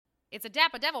It's a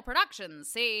Dappa Devil Productions,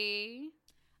 see?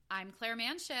 I'm Claire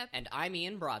Manship. And I'm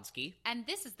Ian Brodsky. And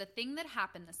this is The Thing That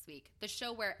Happened This Week, the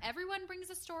show where everyone brings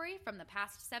a story from the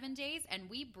past 7 days and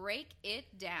we break it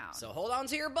down. So hold on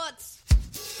to your butts.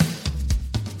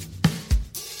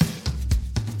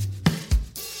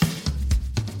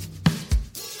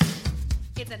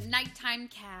 It's a nighttime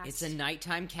cast. It's a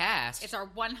nighttime cast. It's our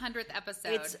 100th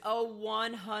episode. It's a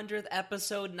 100th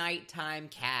episode nighttime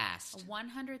cast. A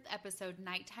 100th episode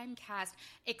nighttime cast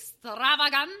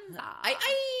extravaganza. Aye.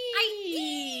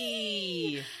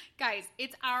 Guys,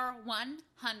 it's our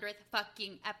 100th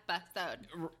fucking episode.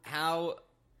 How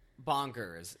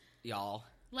bonkers, y'all.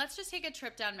 Let's just take a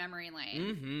trip down memory lane,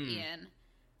 Mm-hmm. Ian.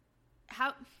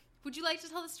 How would you like to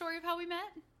tell the story of how we met?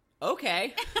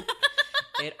 Okay.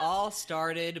 It all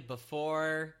started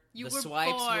before You the were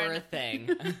swipes born. were a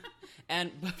thing.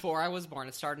 And before I was born.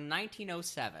 It started in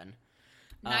 1907.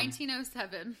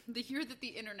 1907, the year that the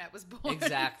internet was born.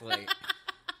 Exactly.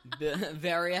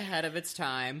 Very ahead of its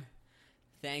time.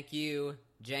 Thank you,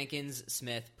 Jenkins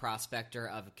Smith, prospector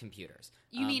of computers.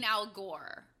 You mean Al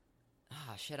Gore.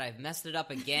 Oh, shit, I've messed it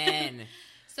up again.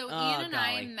 So Ian and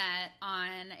I met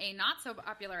on a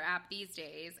not-so-popular app these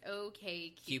days,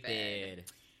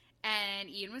 OkCupid. And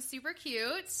Ian was super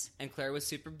cute. And Claire was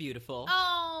super beautiful.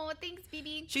 Oh, thanks,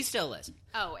 BB. She still is.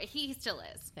 Oh, he still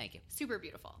is. Thank you. Super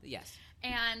beautiful. Yes.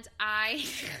 And I...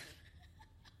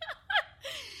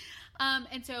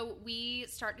 and so we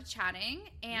started chatting,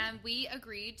 and we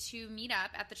agreed to meet up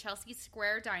at the Chelsea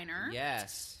Square Diner.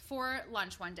 Yes. For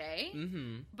lunch one day.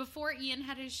 Mm-hmm. Before Ian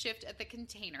had his shift at the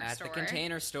Container Store. At the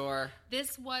Container Store.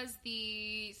 This was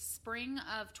the spring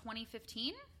of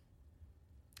 2015.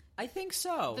 I think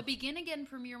so. The Begin Again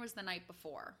premiere was the night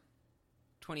before.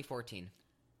 2014.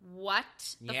 What?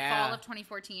 The fall of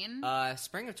 2014?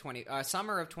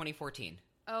 Summer of 2014.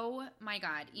 Oh my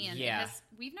God, Ian. Yeah.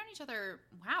 We've known each other,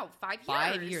 5 years.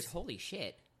 5 years. Holy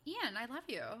shit. Ian, I love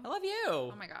you. I love you.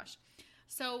 Oh my gosh.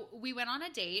 So we went on a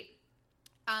date.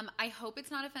 I hope it's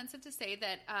not offensive to say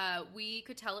that we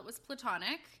could tell it was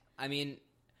platonic. I mean,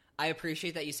 I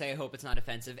appreciate that you say I hope it's not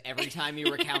offensive every time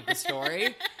you recount the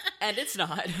story. And it's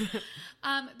not.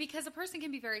 Because a person can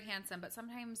be very handsome, but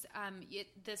sometimes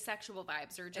the sexual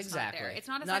vibes are just exactly. not there. It's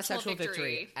not a sexual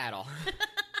victory at all.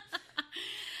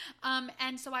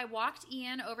 And so I walked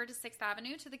Ian over to 6th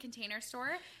Avenue to the Container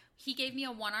Store. He gave me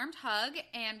a one-armed hug,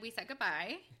 and we said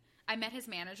goodbye. I met his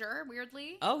manager,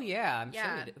 weirdly. Oh, yeah. I'm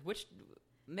sure you did. Which,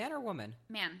 man or woman?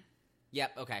 Man.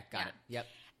 Yep. Okay. Got it. Yep.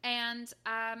 And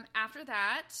after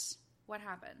that, what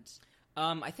happened?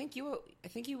 I think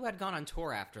you had gone on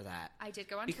tour after that. I did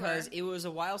go on tour. Because it was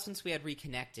a while since we had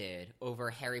reconnected over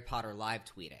Harry Potter live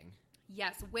tweeting.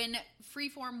 Yes, when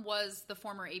Freeform was the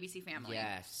former ABC Family.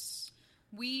 Yes.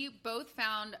 We both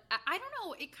found, I don't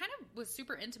know, it kind of was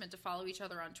super intimate to follow each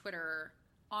other on Twitter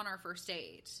on our first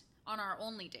date, on our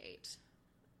only date.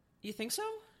 You think so?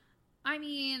 I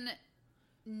mean,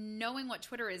 knowing what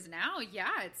Twitter is now,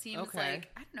 yeah, it seems like,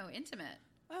 I don't know, intimate.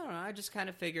 I don't know, I just kind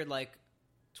of figured, like,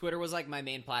 Twitter was, like, my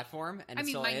main platform, and it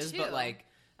still mine is, too. but, like,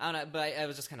 I don't know, but I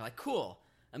was just kind of like, cool,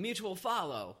 a mutual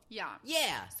follow. Yeah.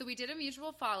 Yeah. So we did a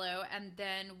mutual follow, and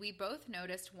then we both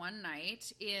noticed one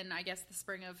night in, I guess, the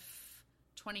spring of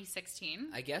 2016.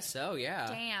 I guess so, yeah.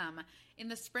 Damn. In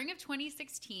the spring of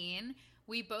 2016,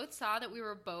 we both saw that we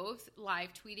were both live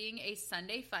tweeting a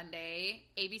Sunday Funday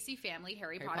ABC Family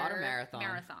Harry Potter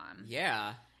marathon.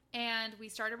 Yeah. And we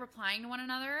started replying to one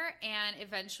another, and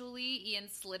eventually Ian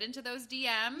slid into those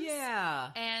DMs.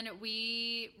 Yeah. And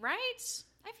I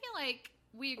feel like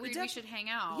we agreed we should hang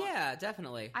out. Yeah,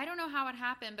 definitely. I don't know how it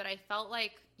happened, but I felt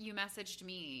like you messaged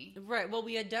me. Right. Well,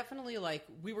 we had definitely, like,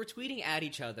 we were tweeting at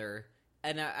each other.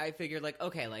 And I figured, like,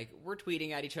 okay, like, we're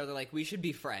tweeting at each other, like, we should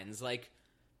be friends, like,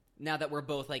 now that we're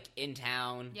both, like, in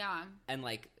town. Yeah. And,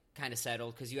 like, kind of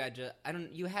settled, because you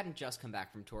hadn't just come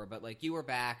back from tour, but, like, you were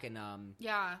back, and,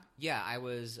 Yeah. Yeah, I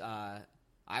was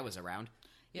around.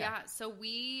 Yeah, so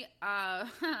we,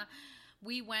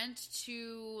 we went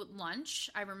to lunch.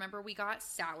 I remember we got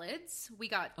salads. We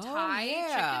got Thai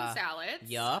chicken salads.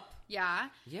 Yup. Yeah.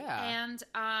 Yeah. And,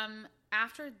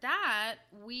 after that,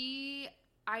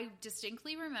 I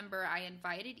distinctly remember I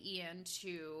invited Ian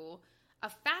to a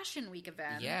Fashion Week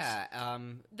event. Yeah,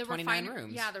 the 29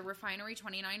 rooms. Yeah, the Refinery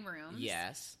 29 rooms.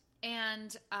 Yes.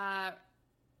 And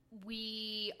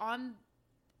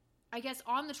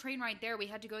on the train ride there, we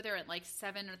had to go there at like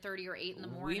 7:30 or 8 in the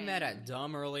morning. We met at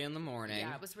dumb early in the morning.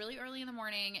 Yeah, it was really early in the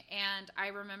morning. And I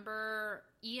remember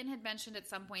Ian had mentioned at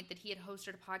some point that he had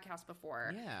hosted a podcast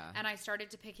before. Yeah. And I started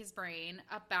to pick his brain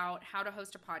about how to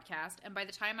host a podcast. And by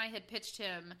the time I had pitched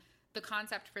him the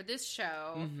concept for this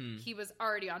show, he was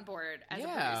already on board as a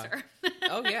producer.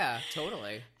 Oh, yeah,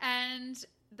 totally. And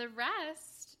the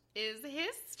rest is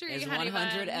history, Is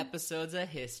 100 episodes of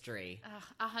history.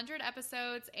 100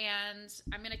 episodes, and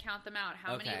I'm going to count them out.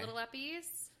 How many little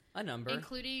eppies? A number.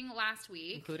 Including last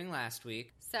week.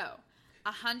 So,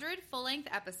 100 full-length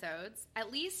episodes.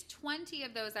 At least 20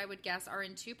 of those, I would guess, are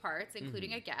in 2 parts,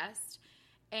 including a guest.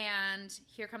 And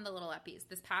here come the little eppies.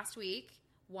 This past week,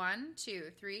 1,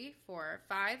 2, 3, 4,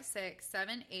 5, 6,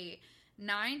 7, 8,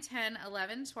 9, 10,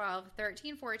 11, 12,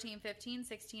 13, 14, 15,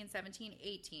 16, 17,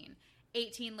 18.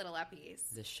 18 little eppies.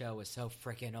 This show is so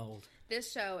freaking old.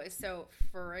 This show is so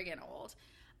friggin' old.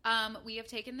 We have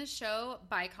taken this show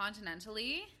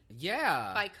bicontinentally.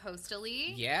 Yeah.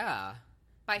 Bicoastally. Yeah.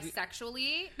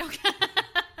 Bisexually.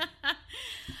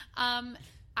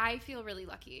 I feel really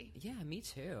lucky. Yeah, me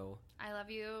too. I love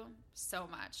you so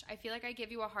much. I feel like I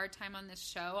give you a hard time on this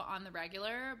show on the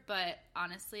regular, but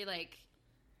honestly, like,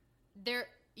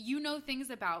 you know things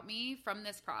about me from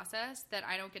this process that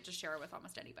I don't get to share with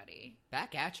almost anybody.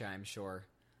 Back at you, I'm sure.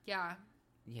 Yeah.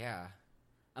 Yeah.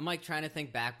 I'm, like, trying to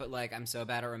think back, but, like, I'm so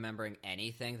bad at remembering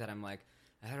anything that I'm like,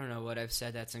 I don't know what I've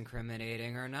said that's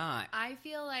incriminating or not. I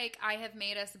feel like I have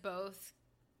made us both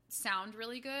sound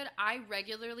really good. I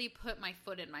regularly put my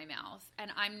foot in my mouth,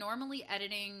 and I'm normally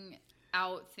editing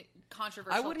out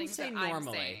controversial things that I'm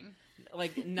saying.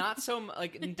 Like, not so,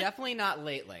 like, definitely not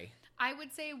lately. I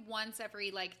would say once every,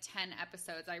 like, 10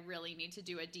 episodes, I really need to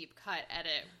do a deep cut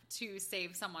edit to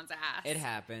save someone's ass. It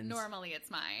happens. Normally, it's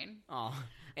mine. Oh,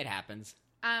 it happens.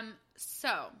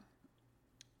 So,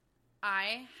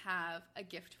 I have a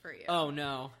gift for you. Oh,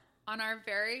 no. On our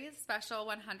very special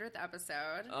 100th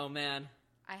episode. Oh, man.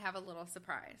 I have a little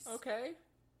surprise. Okay.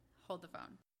 Hold the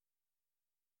phone.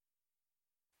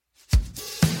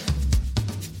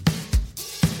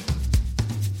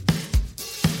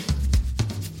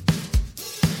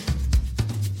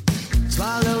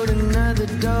 Swallowed another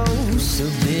dose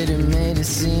of bitter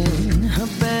medicine. A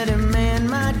better man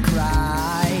might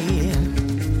cry.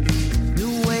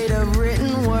 The weight of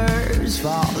written words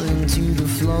falling to the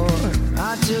floor.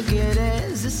 I took it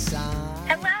as a sign.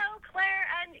 Hello, Claire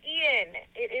and Ian.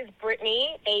 It is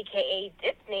Brittany, a.k.a.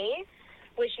 Disney,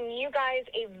 wishing you guys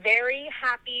a very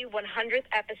happy 100th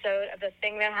episode of The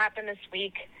Thing That Happened This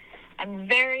Week. I'm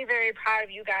very, very proud of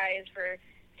you guys for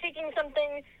taking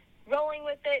something, rolling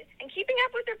with it, and keeping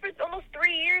up with it for almost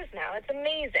 3 years now. It's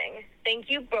amazing. Thank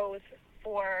you both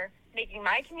for making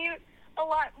my commute a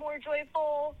lot more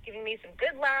joyful, giving me some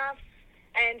good laughs,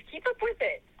 and keep up with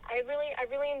it. I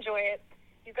really enjoy it.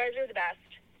 You guys are the best.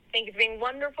 Thank you for being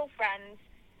wonderful friends,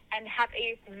 and have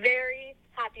a very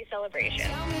happy celebration.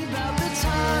 Tell me about the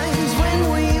times when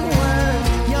we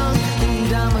were young and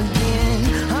dumb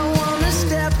again. I want to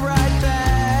step right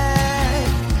back,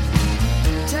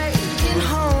 taking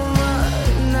home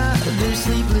another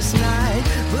sleepless night,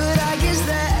 but I guess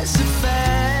that's a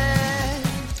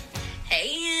fact. Hey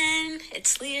Ian,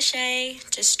 it's Leah Shea,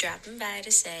 just dropping by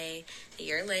to say that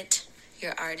you're lit,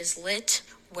 your art is lit,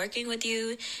 working with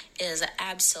you is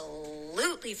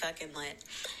absolutely fucking lit,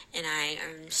 and I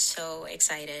am so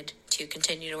excited to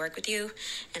continue to work with you,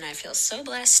 and I feel so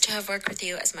blessed to have worked with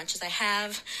you as much as I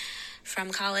have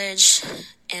from college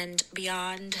and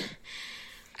beyond.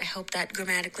 I hope that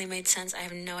grammatically made sense. I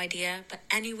have no idea, but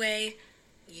anyway,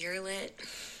 you're lit,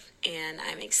 and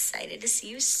I'm excited to see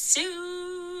you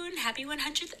soon. Happy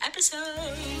 100th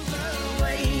episode. The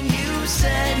way you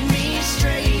set me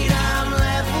straight, I'm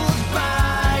leveled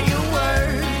by your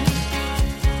word.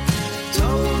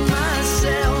 Told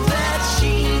myself that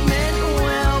she meant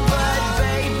well, but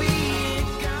baby, it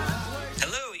got worse.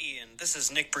 Hello, Ian. This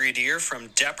is Nick Briadier from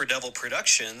Dapper Devil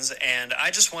Productions, and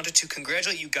I just wanted to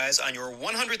congratulate you guys on your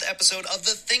 100th episode of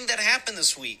The Thing That Happened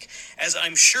This Week. As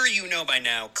I'm sure you know by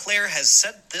now, Claire has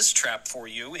set this trap for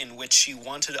you in which she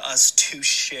wanted us to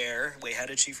share, wait, how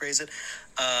did she phrase it?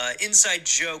 Inside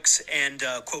jokes and,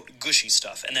 quote, gushy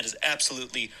stuff, and that is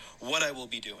absolutely what I will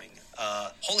be doing.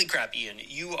 Holy crap, Ian,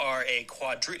 you are a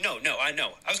I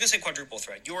was going to say quadruple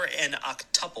threat. You're an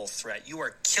octuple threat. You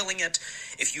are killing it.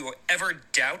 If you ever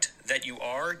doubt that you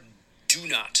are, do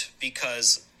not,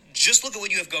 because just look at what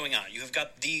you have going on. You've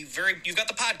got the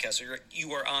podcast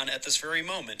you are on at this very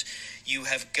moment. You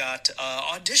have got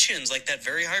auditions like that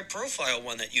very high profile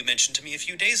one that you mentioned to me a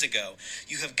few days ago.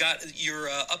 You have got your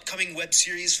upcoming web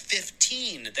series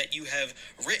 15 that you have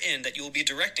written, that you will be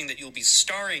directing, that you will be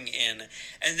starring in.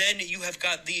 And then you have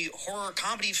got the horror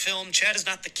comedy film Chad Is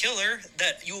Not the Killer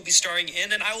that you will be starring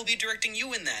in, and I will be directing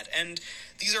you in that. And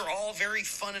these are all very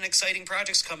fun and exciting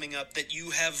projects coming up that you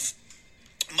have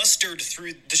mustered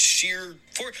through the sheer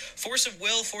force of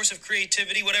will, force of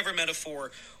creativity, whatever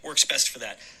metaphor works best for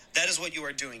that. That is what you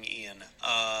are doing, Ian.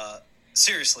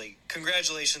 Seriously,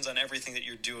 congratulations on everything that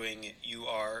you're doing. You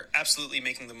are absolutely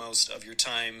making the most of your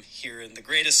time here in the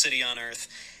greatest city on earth,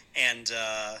 and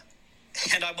I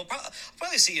will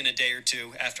probably see you in a day or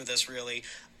two after this, really,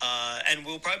 and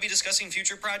we'll probably be discussing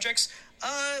future projects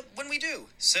when we do.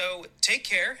 So take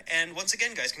care, and once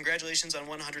again, guys, congratulations on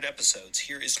 100 episodes.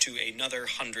 Here is to another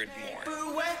 100 more.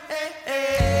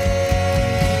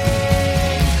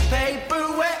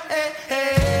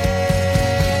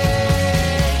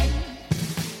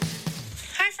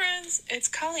 It's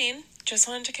Colleen. Just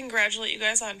wanted to congratulate you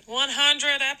guys on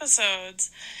 100 episodes.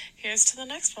 Here's to the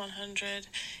next 100.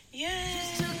 Yay!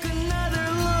 Took another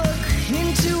look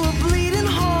into a bleeding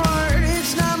heart.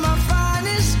 It's not my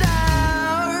finest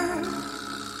hour.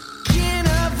 Can't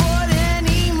avoid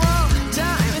any more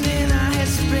time than I had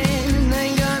spent.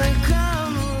 Ain't gonna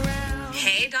come around.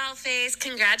 Hey, Dollface.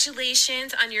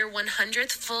 Congratulations on your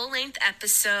 100th full-length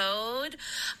episode.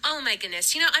 Oh, my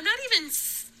goodness. You know, I'm not even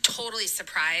totally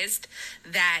surprised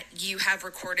that you have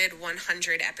recorded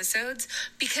 100 episodes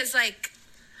because, like,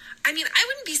 I mean, I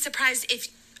wouldn't be surprised if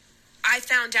I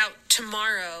found out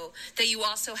tomorrow that you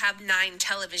also have 9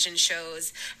 television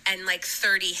shows and like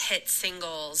 30 hit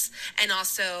singles, and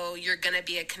also you're gonna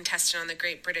be a contestant on the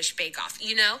Great British Bake Off,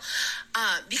 you know,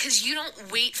 because you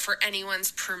don't wait for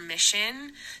anyone's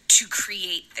permission to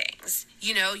create things.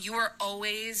 You know, you are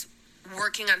always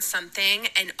working on something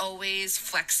and always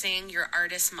flexing your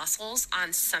artist muscles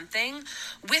on something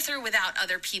with or without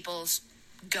other people's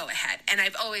go ahead. And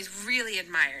I've always really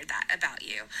admired that about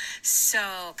you.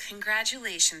 So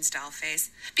congratulations, Dollface.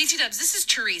 BT Dubs, this is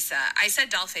Teresa. I said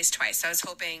Dollface twice, so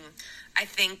I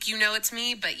think you know it's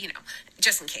me, but you know,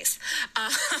 just in case.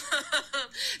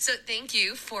 So thank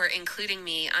you for including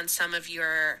me on some of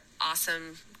your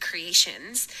awesome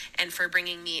creations and for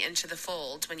bringing me into the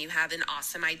fold when you have an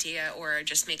awesome idea or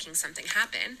just making something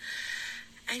happen.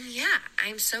 And yeah,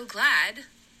 I'm so glad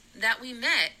that we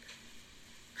met.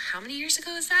 How many years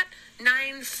ago is that?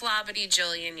 9 flobbity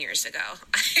jillion years ago.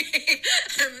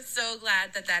 I'm so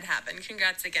glad that happened.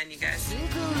 Congrats again, you guys.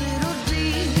 Think a little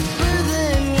deeper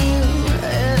than you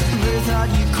ever thought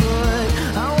you could.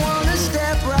 I wanna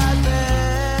step right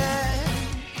back.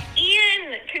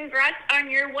 Ian, congrats on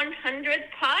your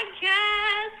 100th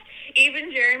podcast.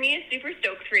 Even Jeremy is super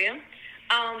stoked for you.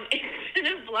 It's been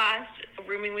a blast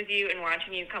rooming with you and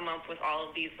watching you come up with all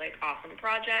of these like awesome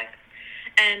projects.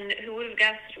 And who would have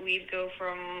guessed we'd go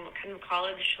from kind of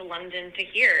college to London to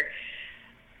here?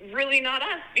 Really not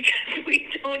us, because we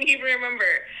don't even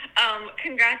remember.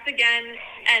 Congrats again.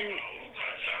 And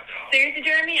seriously,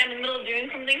 Jeremy, I'm in the middle of doing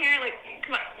something here. Like,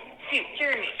 come on. Dude,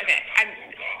 Jeremy. Okay.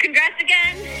 Congrats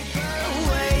again. The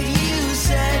way you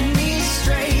set me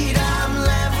straight, I'm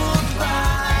leveled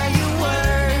by your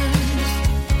words.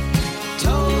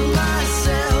 Told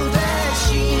myself that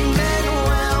she meant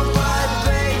well, but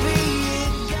baby,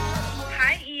 it got.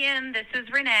 Hi, Ian. This is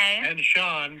Renee. And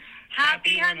Sean.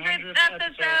 Happy 100th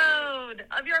episode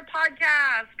of your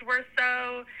podcast. We're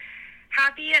so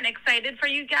happy and excited for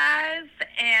you guys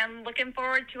and looking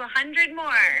forward to 100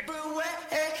 more.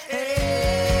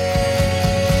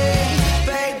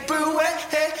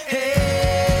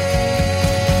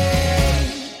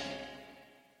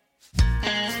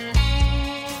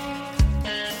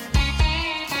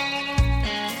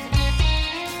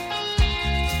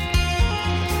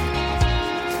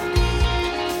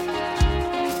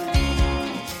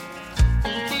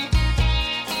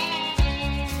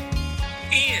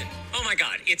 Ian, oh my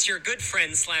God, it's your good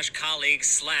friend / colleague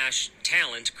 /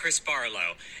 talent, Chris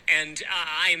Barlow. And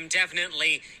I'm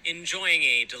definitely enjoying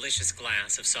a delicious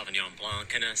glass of Sauvignon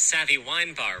Blanc in a savvy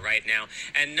wine bar right now,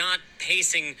 and not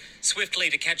pacing swiftly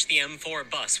to catch the M4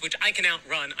 bus, which I can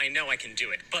outrun. I know I can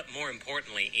do it. But more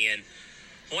importantly, Ian,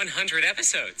 100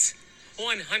 episodes.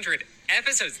 100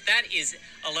 episodes. That is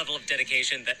a level of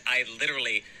dedication that I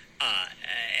literally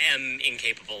am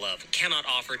incapable of, cannot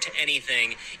offer to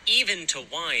anything, even to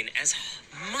wine, as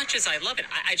much as I love it.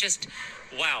 I just,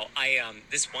 wow,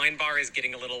 this wine bar is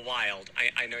getting a little wild.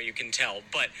 I know you can tell,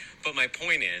 but my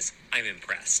point is, I'm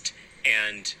impressed.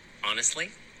 And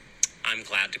honestly, I'm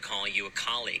glad to call you a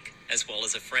colleague, as well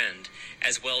as a friend,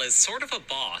 as well as sort of a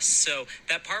boss. So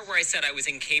that part where I said I was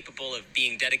incapable of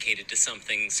being dedicated to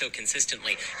something so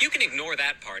consistently, you can ignore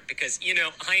that part, because, you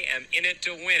know, I am in it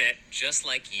to win it, just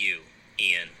like you,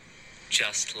 Ian.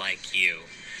 Just like you.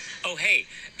 Oh, hey,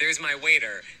 there's my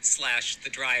waiter / the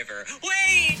driver.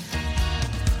 Wait!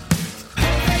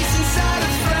 Face inside a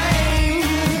frame.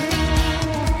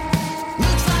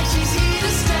 Looks like she's here to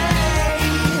stay.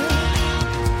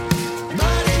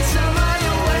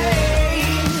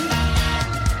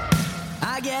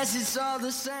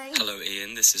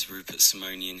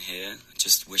 here,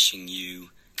 just wishing you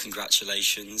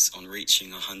congratulations on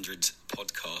reaching 100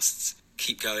 podcasts.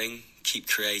 Keep going, keep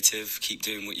creative, keep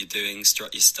doing what you're doing,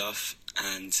 strut your stuff,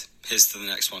 and here's to the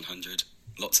next 100.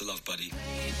 Lots of love, buddy.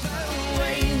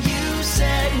 When you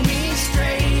set me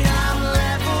straight, I'm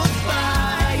leveled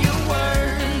by your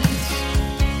words.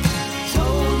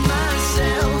 Told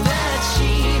myself that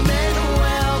she meant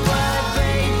well, but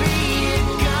baby, it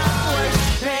got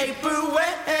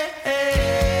worse.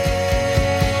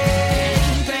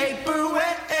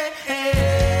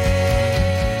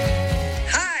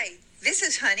 Hi, this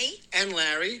is Honey And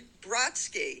Larry.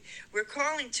 Brodsky. We're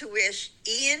calling to wish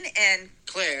Ian and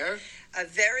Claire. a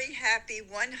very happy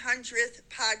 100th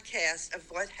podcast of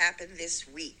what happened this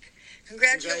week.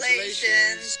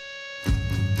 Congratulations.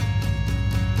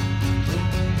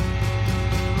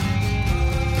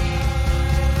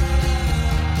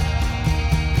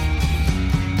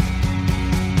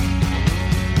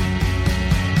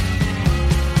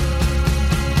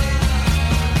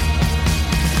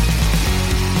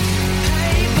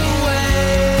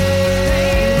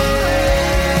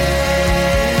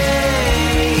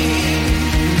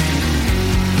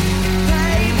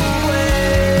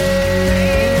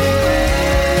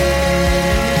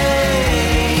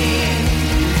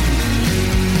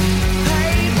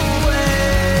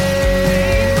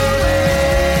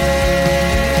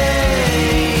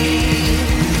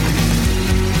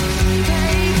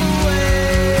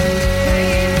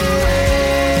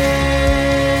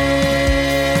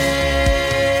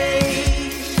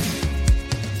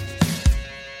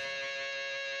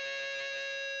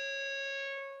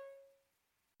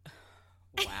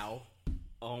 Wow.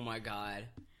 Oh my god.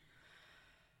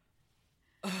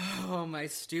 Oh, my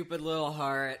stupid little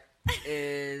heart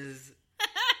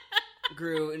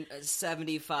grew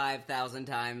 75,000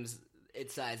 times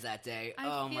its size that day.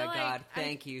 Oh my god.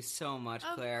 Thank you so much,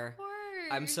 Claire. Of course.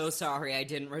 I'm so sorry I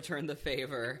didn't return the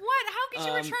favor. What? How could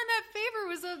you return that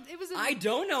favor? It was a I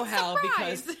don't know how,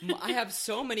 surprise. because I have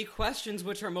so many questions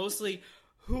which are mostly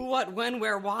who, what, when,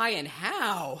 where, why, and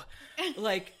how.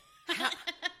 Like,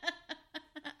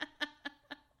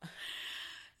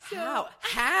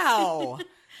 how?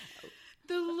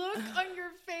 The look on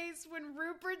your face when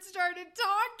Rupert started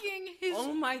talking,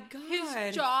 Oh my god.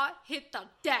 his jaw hit the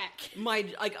deck.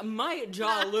 My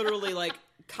jaw literally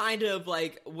kind of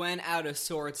went out of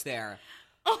sorts there.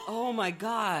 Oh my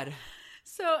god.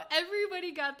 So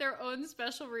everybody got their own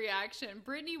special reaction.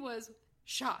 Brittany was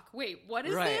shocked. Wait, what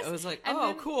is Right, this? I was like, And oh,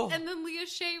 then- cool. And then Leah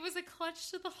Shea was a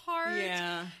clutch to the heart.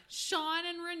 Yeah. Sean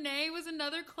and Renee was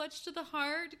another clutch to the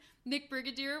heart. Nick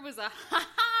Brigadier was a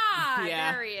ha-ha.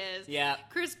 Yeah. There he is. Yeah.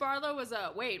 Chris Barlow was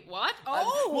a, wait, what?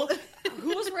 Oh! Well,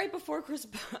 who was right before Chris?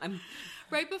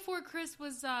 Right before Chris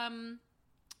was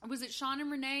it Sean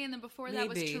and Renee, and then before that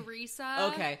was Maybe.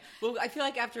 Teresa? Okay. Well, I feel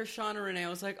like after Sean and Renee, I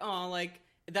was like, oh,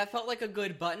 that felt like a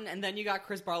good button, and then you got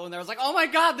Chris Barlow, and I was like, oh my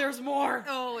god, there's more.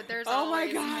 Oh, there's Oh my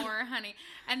always God. more, honey.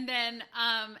 And then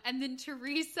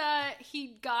Teresa,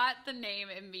 he got the name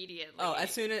immediately. Oh,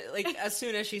 as soon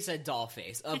as she said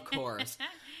Dollface, of course.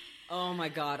 Oh my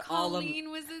god,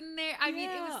 Colleen was in there. I mean,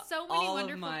 it was so many all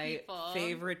wonderful of my people.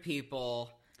 favorite people,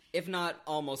 if not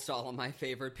almost all of my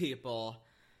favorite people.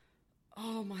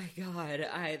 Oh my god,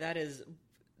 that is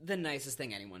the nicest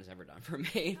thing anyone has ever done for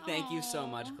me. Thank you so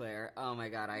much, Claire. Oh my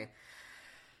god, I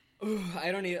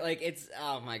don't even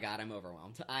oh my god, I'm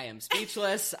overwhelmed. I am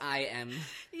speechless. I am.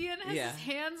 Ian has yeah. his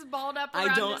hands balled up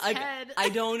around his head. I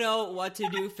don't know what to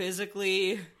do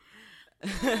physically,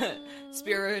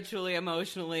 spiritually,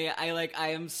 emotionally. I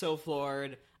am so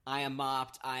floored. I am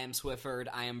mopped. I am Swiffered.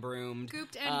 I am broomed.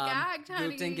 Gooped and gagged,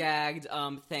 honey. Gooped and gagged.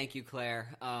 Thank you, Claire.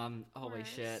 Holy course.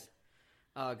 shit.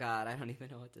 Oh god, I don't even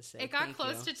know what to say. It got Thank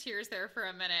close you. to tears there for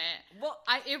a minute. Well,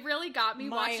 it really got me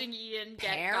my watching Ian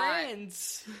get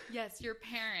parents. got. Yes, your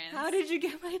parents. How did you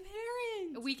get my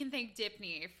parents? We can thank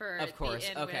Dipney for Of course.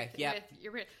 being Okay, with, yep. with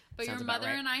your. But Sounds your about mother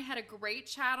right. and I had a great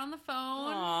chat on the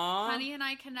phone. Aww. Honey and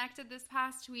I connected this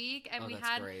past week, and Oh, we that's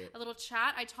had great. a little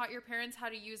chat. I taught your parents how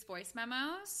to use voice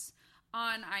memos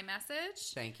on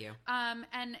iMessage. Thank you. I'm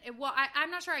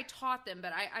not sure I taught them,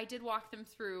 but I did walk them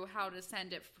through how to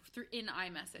send it through in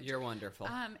iMessage. You're wonderful.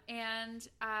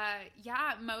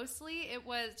 Mostly it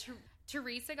was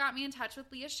Teresa got me in touch with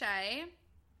Leah Shea.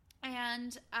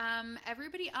 And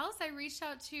everybody else I reached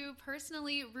out to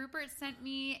personally, Rupert sent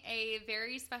me a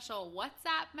very special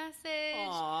WhatsApp message.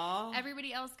 Aww.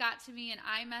 Everybody else got to me an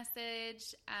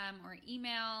iMessage or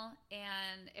email,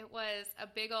 and it was a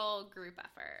big old group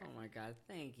effort. Oh my god,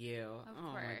 thank you. Of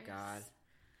oh course. my god.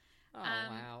 Oh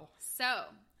wow. So,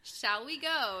 Shall we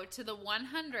go to the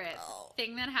 100th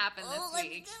thing that happened this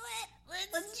week?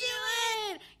 Let's do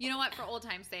it. You know what? For old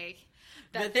time's sake.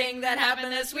 The thing that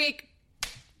happened this week.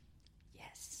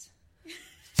 Yes.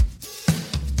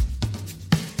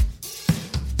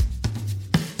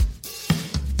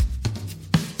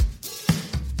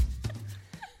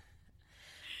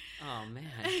 Oh, man.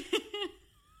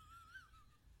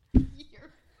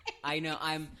 I know.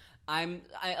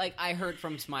 I heard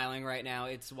from smiling right now.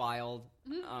 It's wild.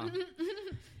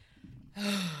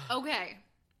 Okay.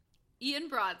 Ian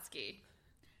Brodsky,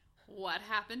 what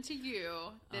happened to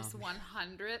you this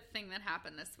 100th thing that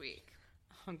happened this week?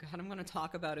 Oh, God, I'm going to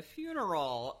talk about a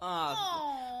funeral.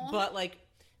 But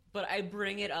I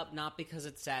bring it up not because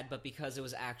it's sad, but because it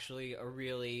was actually a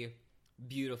really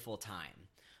beautiful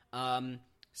time.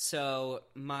 So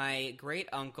my great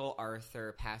uncle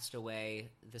Arthur passed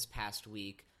away this past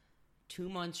week, 2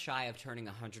 months shy of turning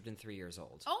 103 years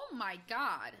old. Oh my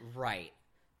God. Right.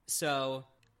 So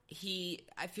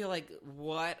I feel like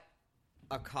what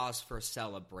a cause for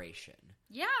celebration.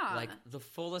 Yeah. Like the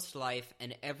fullest life,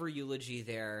 and every eulogy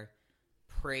there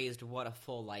praised what a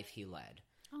full life he led.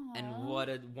 Aww. And what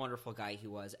a wonderful guy he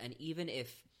was. And even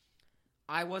if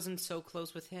I wasn't so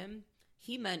close with him,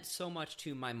 he meant so much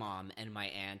to my mom and my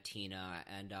aunt Tina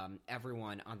and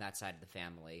everyone on that side of the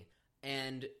family.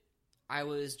 And I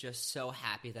was just so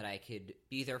happy that I could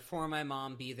be there for my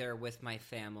mom, be there with my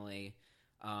family.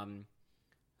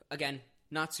 Again,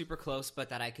 not super close, but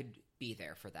that I could be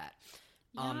there for that.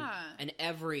 Yeah. And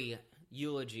every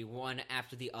eulogy, one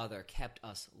after the other, kept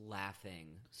us laughing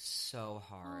so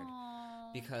hard.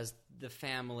 Aww. Because the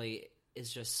family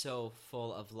is just so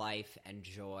full of life and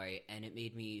joy, and it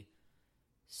made me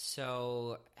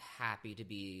so happy to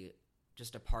be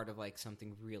just a part of like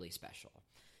something really special.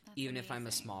 That's even amazing. if I'm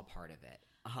a small part of it.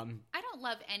 I don't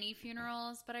love any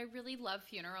funerals, but I really love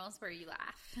funerals where you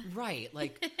laugh. Right,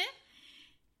 like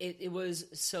it was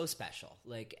so special,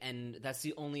 like, and that's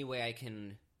the only way I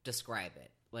can describe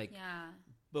it. Like, yeah.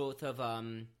 Both of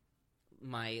I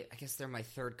guess they're my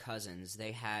third cousins.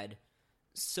 They had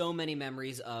so many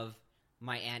memories of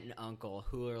my aunt and uncle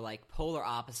who are like polar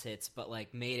opposites, but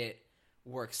like made it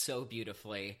work so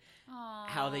beautifully. Aww.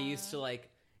 How they used to like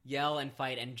yell and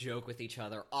fight and joke with each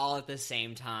other all at the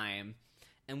same time.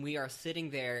 And we are sitting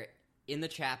there in the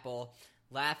chapel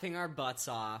laughing our butts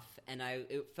off, and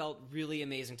it felt really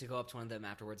amazing to go up to one of them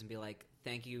afterwards and be like,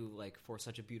 thank you like for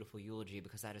such a beautiful eulogy,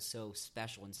 because that is so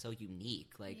special and so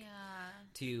unique, like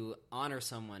to honor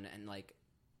someone and like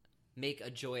make a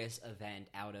joyous event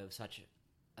out of such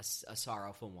a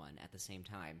sorrowful one at the same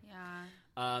time.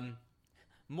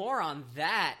 More on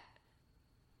that.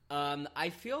 I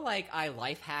feel like I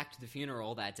life hacked the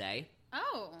funeral that day.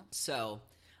 Oh. So,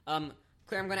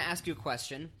 Claire, I'm going to ask you a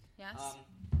question. Yes.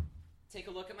 Take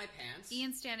a look at my pants.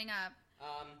 Ian's standing up.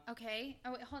 Okay.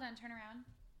 Oh, wait, hold on. Turn around.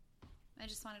 I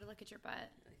just wanted to look at your butt.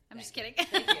 I'm just kidding.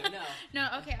 Thank you. No. No.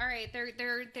 Okay. All right.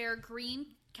 They're green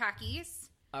khakis.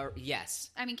 Yes.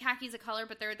 I mean, khaki's a color,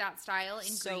 but they're that style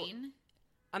in green.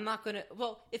 I'm not gonna.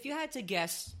 Well, if you had to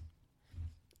guess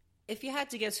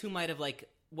who might have like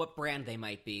what brand they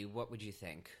might be, what would you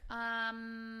think?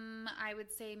 I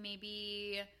would say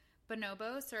maybe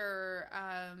Bonobos or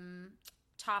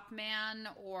Top Man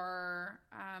or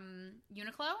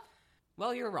Uniqlo.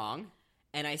 Well, you're wrong.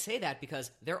 And I say that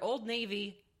because they're Old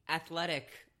Navy athletic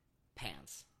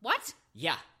pants. What?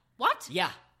 Yeah. What?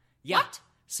 Yeah. What?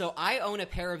 So I own a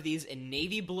pair of these in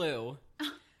navy blue.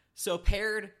 So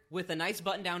paired with a nice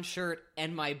button-down shirt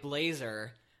and my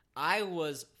blazer, I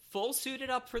was full suited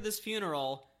up for this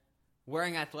funeral,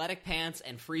 wearing athletic pants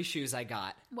and free shoes I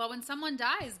got. Well, when someone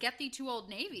dies, get thee to Old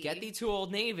Navy. Get thee to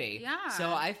Old Navy. Yeah.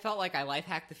 So I felt like I life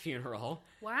hacked the funeral.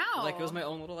 Wow. Like it was my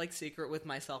own little like secret with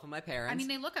myself and my parents. I mean,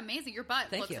 they look amazing. Your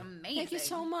butt looks amazing. Thank you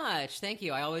so much. Thank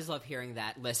you. I always love hearing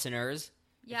that, listeners.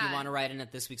 Yeah. If you want to write in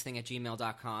at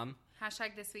thisweeksthing@gmail.com.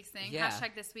 Hashtag this week's thing. Yeah.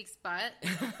 Hashtag this week's butt.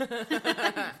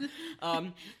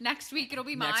 Next week it'll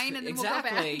be mine, and then we'll go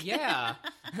back. Yeah.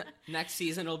 Next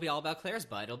season it'll be all about Claire's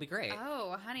butt. It'll be great.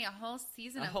 Oh, honey, a whole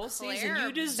season of season. Claire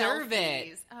You deserve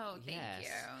Belfies. it. Oh, thank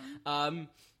you.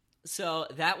 So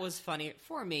that was funny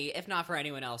for me, if not for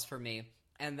anyone else, for me.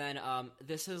 And then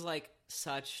this is like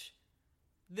such.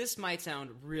 This might sound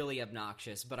really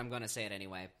obnoxious, but I'm going to say it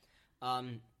anyway.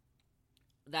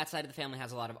 That side of the family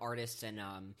has a lot of artists and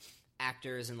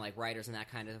actors and like writers and that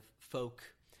kind of folk.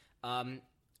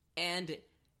 And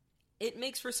it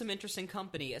makes for some interesting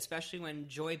company, especially when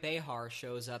Joy Behar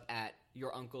shows up at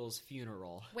your uncle's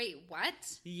funeral. Wait, what?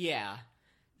 Yeah.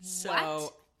 So,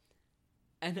 what?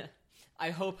 And I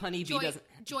hope Honeybee doesn't...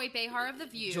 Joy Behar of The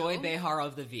View. Joy Behar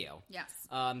of The View. Yes.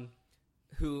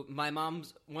 who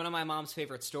one of my mom's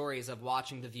favorite stories of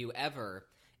watching The View ever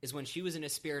is when she was in a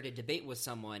spirited debate with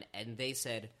someone and they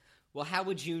said, well, how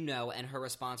would you know? And her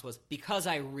response was, because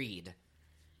I read.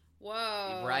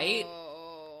 Whoa. Right?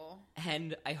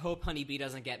 And I hope Honeybee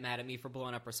doesn't get mad at me for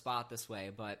blowing up her spot this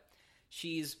way, but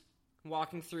she's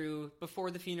walking through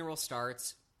before the funeral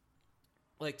starts,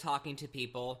 like talking to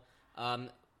people.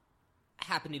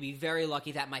 Happened to be very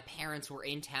lucky that my parents were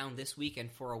in town this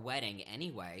weekend for a wedding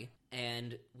anyway,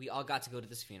 and we all got to go to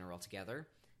this funeral together.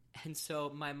 And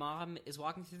so my mom is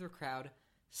walking through the crowd,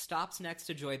 stops next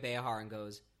to Joy Behar and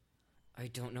goes, I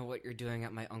don't know what you're doing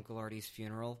at my Uncle Artie's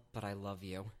funeral, but I love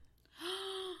you.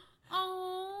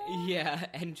 Oh. Yeah,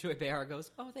 and Joy Behar goes,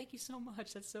 oh, thank you so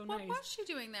much. That's so nice. What was she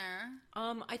doing there?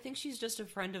 I think she's just a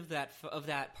friend of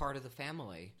that part of the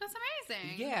family. That's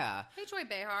amazing. Yeah. Hey, Joy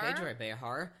Behar. Hey, Joy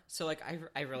Behar. So, like,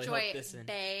 I really Joy hope this...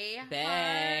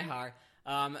 Behar.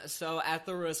 So, at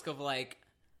the risk of, like,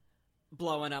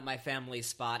 blowing up my family's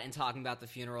spot and talking about the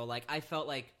funeral, like, I felt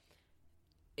like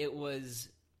it was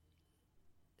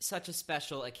such a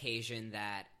special occasion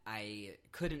that I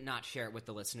couldn't not share it with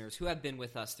the listeners who have been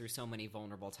with us through so many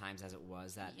vulnerable times as it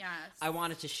was, that yes. I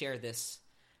wanted to share this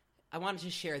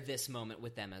moment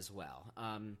with them as well.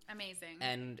 Amazing.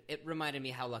 And it reminded me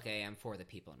how lucky I am for the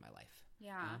people in my life.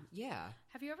 Yeah. Yeah.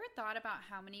 Have you ever thought about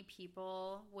how many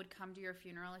people would come to your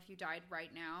funeral if you died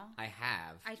right now? I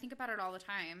have. I think about it all the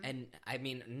time. And I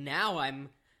mean, now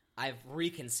I've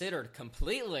reconsidered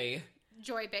completely.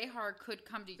 Joy Behar could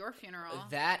come to your funeral.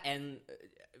 That, and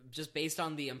just based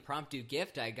on the impromptu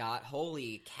gift I got,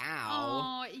 holy cow.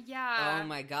 Oh, yeah. Oh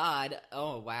my God.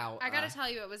 Oh, wow. I gotta tell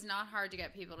you, it was not hard to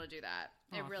get people to do that.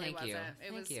 It really thank wasn't. you.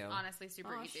 It was honestly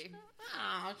super easy.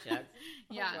 Oh, shit.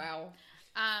 Yeah. Oh, wow.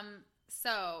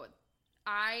 So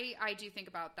I do think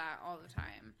about that all the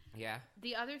time. Yeah.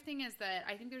 The other thing is that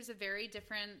I think there's a very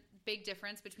big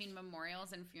difference between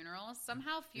memorials and funerals.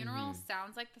 Somehow funeral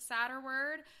sounds like the sadder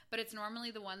word, but it's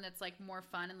normally the one that's like more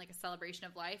fun and like a celebration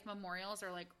of life. Memorials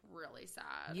are like really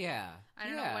sad. Yeah. I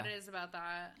don't know what it is about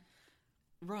that.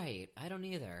 Right. I don't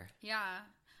either. Yeah.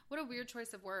 What a weird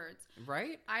choice of words.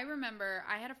 Right? I remember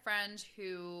I had a friend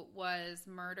who was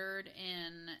murdered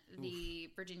in the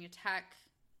Virginia Tech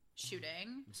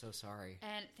shooting. I'm so sorry.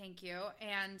 And thank you.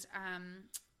 And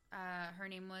her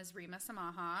name was Rima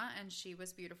Samaha, and she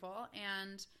was beautiful.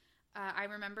 And I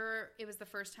remember it was the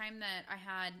first time that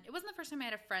it wasn't the first time I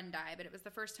had a friend die, but it was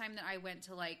the first time that I went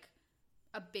to like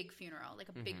a big funeral, like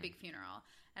a big funeral.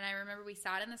 And I remember we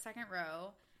sat in the second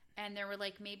row, and there were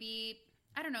like maybe,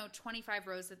 I don't know, 25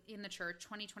 rows in the church,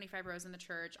 25 rows in the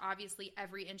church. Obviously,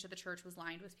 every inch of the church was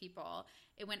lined with people.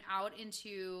 It went out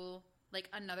into like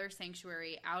another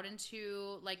sanctuary, out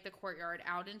into like the courtyard,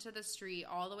 out into the street,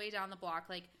 all the way down the block.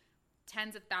 Like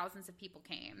tens of thousands of people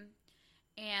came.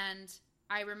 And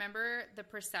I remember the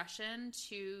procession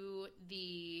to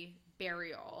the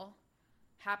burial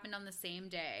happened on the same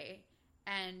day,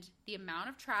 and the amount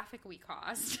of traffic we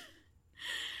caused.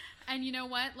 And you know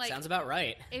what? Like, sounds about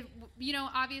right. It,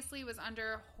 obviously it was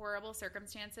under horrible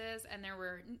circumstances, and there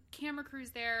were camera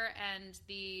crews there, and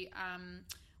the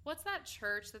what's that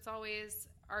church that's always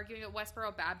arguing at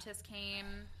Westboro Baptist came,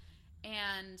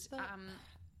 and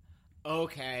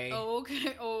okay,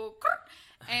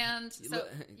 and so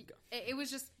it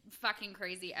was just fucking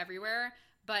crazy everywhere.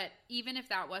 But even if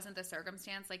that wasn't the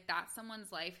circumstance, like that's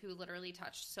someone's life who literally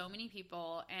touched so many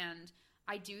people. And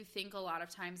I do think a lot of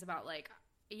times about like,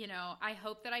 I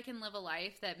hope that I can live a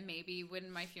life that maybe when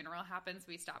my funeral happens,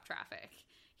 we stop traffic.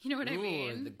 You know what I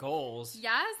mean? The goals.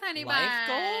 Yes, honey bun. Life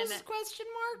goals? Question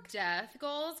mark. Death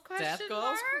goals? Question death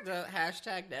goals? mark. The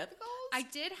hashtag death goals? I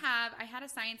had a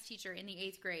science teacher in the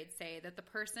 8th grade say that the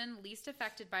person least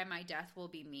affected by my death will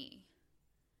be me.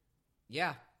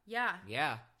 Yeah. Yeah.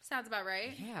 Yeah. Sounds about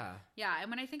right. Yeah. Yeah. And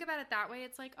when I think about it that way,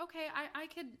 it's like, okay,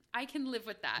 I can live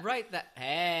with that. Right.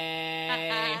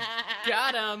 Hey.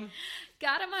 Got him.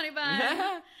 Got him, honey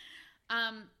bun.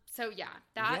 So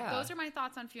those are my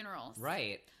thoughts on funerals.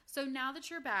 Right. So now that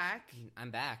you're back.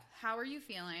 I'm back. How are you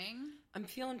feeling? I'm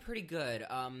feeling pretty good.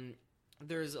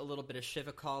 There's a little bit of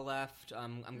Shiva call left.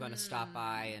 I'm going to stop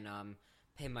by and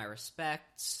pay my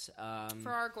respects.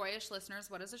 For our Goyish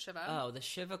listeners, what is a Shiva? Oh, the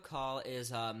Shiva call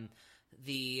is I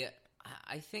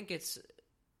think it's,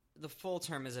 the full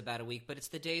term is about a week, but it's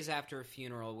the days after a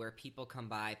funeral where people come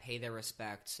by, pay their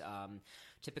respects.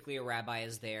 Typically a rabbi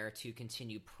is there to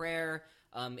continue prayer.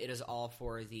 It is all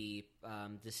for the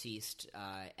deceased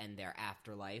and their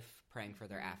afterlife, praying for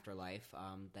their afterlife,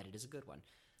 that it is a good one.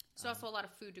 There's also a lot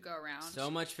of food to go around.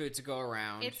 So much food to go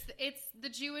around. It's the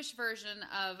Jewish version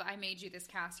of I made you this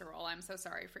casserole. I'm so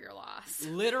sorry for your loss.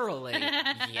 Literally.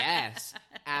 Yes.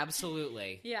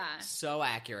 Absolutely. Yeah. So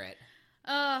accurate.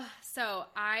 So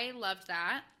I loved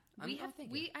that. I don't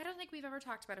think we've ever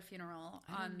talked about a funeral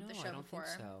on the show I don't before.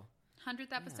 think so.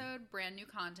 100th episode, brand new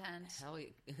content. Hell,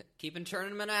 keeping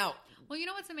turning them out. Well, you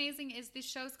know what's amazing is this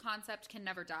show's concept can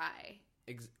never die.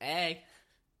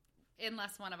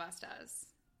 Unless one of us does.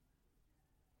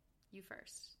 You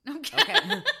first.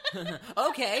 Okay.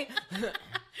 Okay.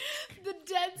 The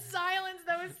dead silence.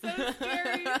 That was so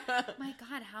scary. My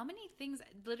God, how many things...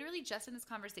 Literally, just in this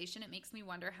conversation, it makes me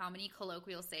wonder how many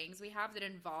colloquial sayings we have that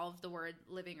involve the word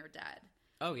living or dead.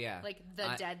 Oh, yeah. Like the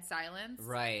dead silence.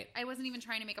 Right. I wasn't even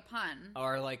trying to make a pun.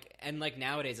 Or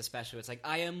nowadays especially, it's like,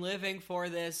 I am living for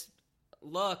this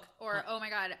look. Or, oh my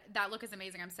God, that look is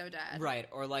amazing. I'm so dead. Right.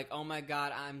 Or like, oh my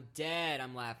God, I'm dead.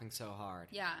 I'm laughing so hard.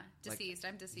 Yeah. Deceased.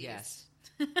 I'm deceased. Yes.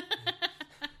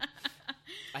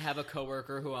 I have a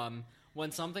coworker who,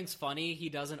 when something's funny, he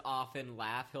doesn't often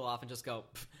laugh. He'll often just go,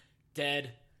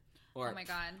 dead. Or, oh my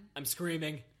God. I'm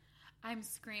screaming.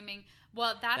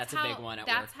 Well, that's a how, big one at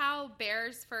that's work. how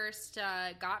Bears first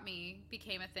Got Me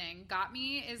became a thing. Got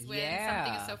Me is when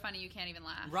something is so funny you can't even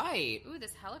laugh. Right. Ooh,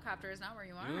 this helicopter is not where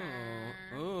you are.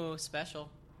 Ooh, special.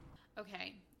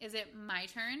 Okay. Is it my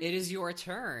turn? It is your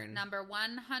turn. Number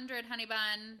 100, honey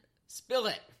bun. Spill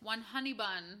it. One honey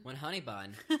bun. One honey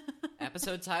bun.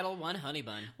 Episode title, One Honey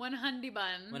Bun. One honey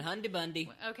bun. One honey bundy.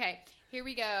 Okay, here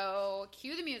we go.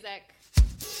 Cue the music.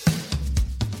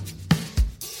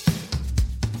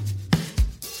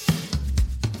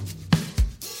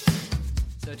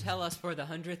 So tell us for the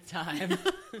 100th time. It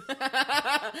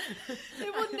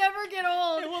will never get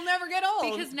old. It will never get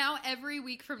old. Because now every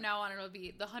week from now on it'll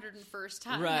be the 101st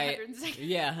time. Right. The 102nd.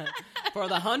 Yeah. For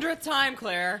the 100th time,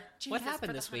 Claire. Jesus, what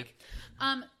happened this week?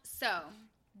 So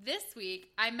this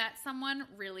week I met someone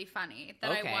really funny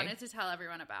that I wanted to tell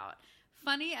everyone about.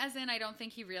 Funny as in I don't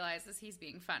think he realizes he's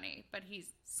being funny, but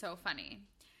he's so funny.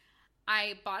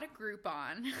 I bought a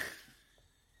Groupon.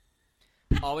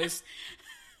 Always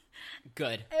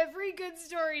good. Every good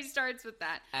story starts with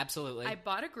that. Absolutely. I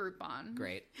bought a Groupon.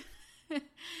 Great.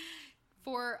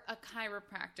 For a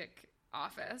chiropractic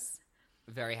office.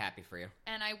 Very happy for you.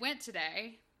 And I went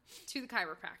today to the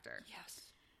chiropractor. Yes.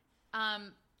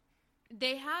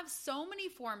 They have so many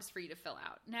forms for you to fill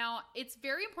out. Now, it's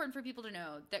very important for people to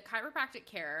know that chiropractic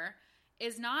care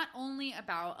is not only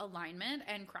about alignment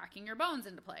and cracking your bones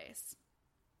into place.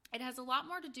 It has a lot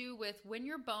more to do with when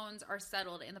your bones are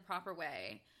settled in the proper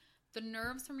way, the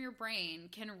nerves from your brain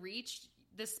can reach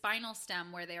the spinal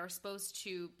stem where they are supposed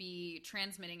to be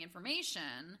transmitting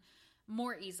information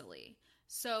more easily.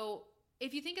 So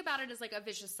if you think about it as like a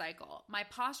vicious cycle, my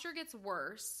posture gets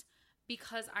worse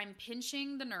because I'm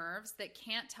pinching the nerves that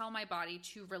can't tell my body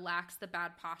to relax the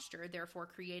bad posture, therefore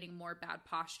creating more bad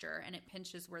posture. And it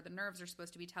pinches where the nerves are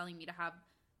supposed to be telling me to have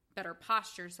better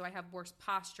posture, so I have worse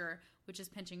posture, which is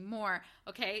pinching more.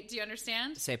 Okay, do you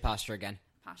understand? Say posture again.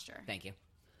 Posture. Thank you.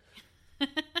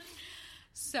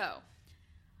 So,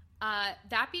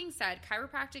 that being said,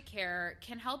 chiropractic care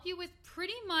can help you with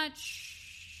pretty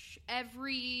much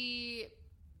every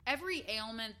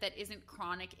ailment that isn't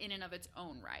chronic in and of its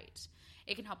own right.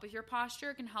 It can help with your posture.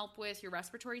 It can help with your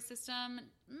respiratory system.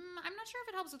 I'm not sure if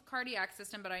it helps with cardiac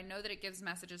system, but I know that it gives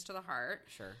messages to the heart.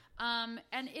 Sure. And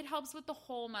it helps with the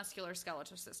whole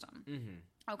musculoskeletal system. Mm-hmm.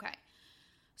 Okay.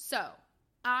 So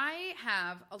I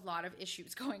have a lot of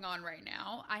issues going on right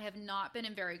now. I have not been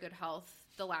in very good health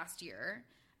the last year,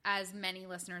 as many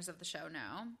listeners of the show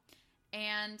know.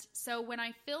 And so when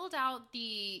I filled out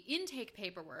the intake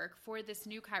paperwork for this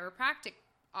new chiropractic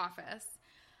office,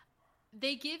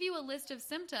 they give you a list of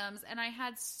symptoms, and I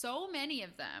had so many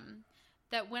of them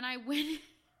that when I went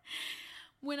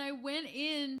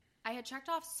in, I had checked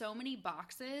off so many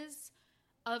boxes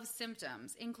of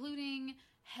symptoms, including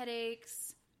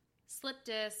headaches, slip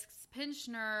discs, pinched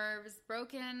nerves,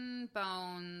 broken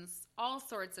bones, all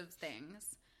sorts of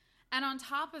things. And on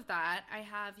top of that, I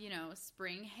have,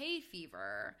 spring hay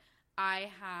fever. I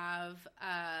have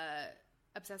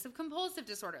obsessive compulsive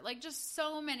disorder. Like, just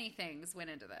so many things went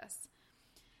into this.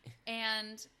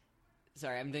 And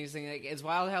sorry, I'm thinking like it's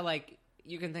wild how like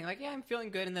you can think like, yeah, I'm feeling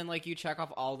good, and then like you check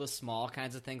off all the small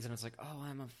kinds of things, and it's like, oh,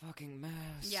 I'm a fucking mess.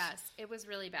 Yes, it was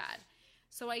really bad.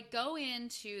 So I go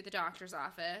into the doctor's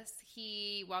office.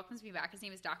 He welcomes me back. His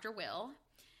name is Dr. Will.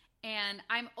 And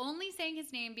I'm only saying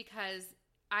his name because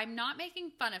I'm not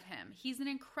making fun of him. He's an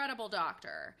incredible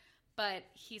doctor, but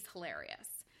he's hilarious.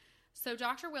 So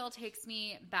Dr. Will takes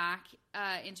me back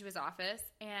into his office,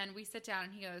 and we sit down,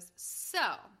 and he goes, so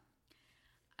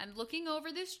I'm looking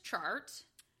over this chart,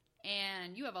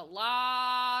 and you have a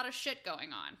lot of shit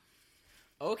going on.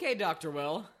 Okay, Dr.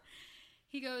 Will.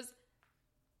 He goes,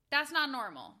 that's not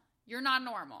normal. You're not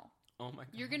normal. Oh my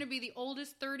God. You're going to be the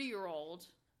oldest 30-year-old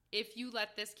if you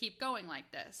let this keep going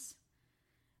like this.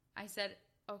 I said,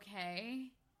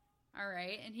 okay, all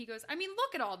right. And he goes, I mean,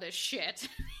 look at all this shit.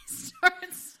 He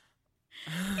starts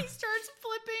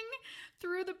flipping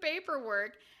through the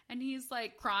paperwork, and he's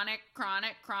like, chronic.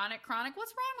 What's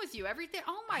wrong with you? Everything.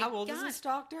 Oh my God. How old is this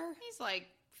doctor? He's like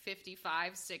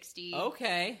 55, 60.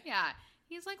 Okay. Yeah.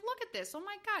 He's like, look at this. Oh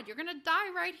my God, you're going to die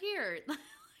right here.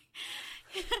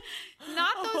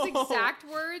 Not those exact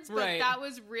words, but right. That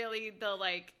was really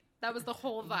that was the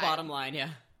whole vibe. Bottom line, yeah.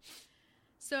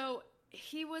 So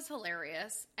he was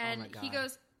hilarious. And Oh my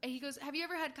he goes, have you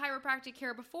ever had chiropractic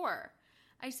care before?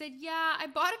 I said, yeah, I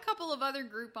bought a couple of other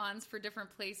Groupons for different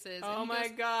places. Oh And my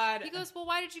God. He goes, well,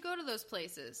 why did you go to those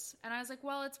places? And I was like,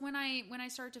 well, it's when I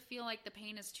start to feel like the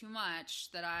pain is too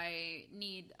much, that I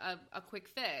need a quick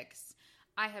fix.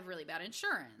 I have really bad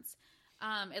insurance,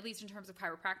 at least in terms of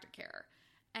chiropractic care.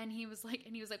 And he was like,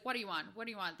 what do you want? What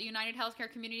do you want? The United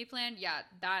Healthcare Community Plan? Yeah,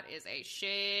 that is a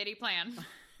shitty plan.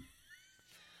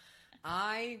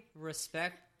 I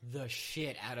respect the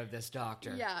shit out of this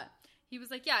doctor. Yeah. He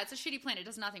was like, yeah, it's a shitty plan. It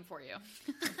does nothing for you.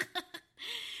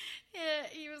 Yeah,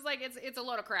 he was like, it's a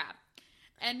load of crap.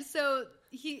 And so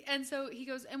he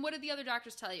goes, and what did the other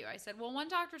doctors tell you? I said, well, one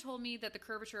doctor told me that the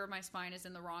curvature of my spine is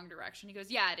in the wrong direction. He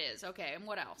goes, yeah, it is. Okay. And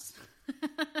what else?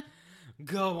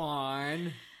 Go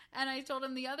on. And I told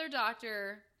him the other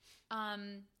doctor,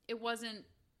 it wasn't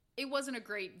a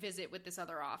great visit with this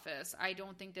other office. I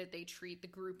don't think that they treat the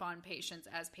Groupon patients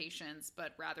as patients,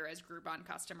 but rather as Groupon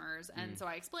customers. And so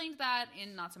I explained that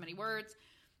in not so many words.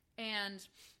 And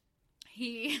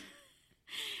he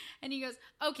goes,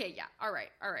 okay, yeah, all right.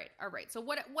 So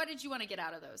what did you want to get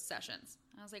out of those sessions?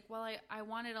 I was like, well, I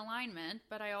wanted alignment,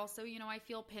 but I also, I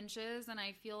feel pinches and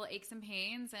I feel aches and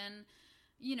pains, and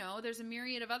there's a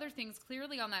myriad of other things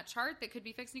clearly on that chart that could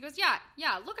be fixed. And he goes,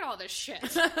 yeah, look at all this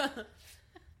shit.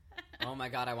 Oh my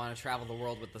God, I want to travel the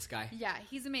world with this guy. Yeah,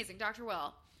 he's amazing, Dr.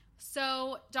 Will.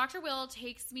 So Dr. Will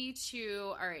takes me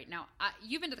to, all right, now,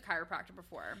 you've been to the chiropractor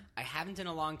before. I haven't in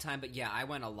a long time, but yeah, I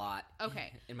went a lot.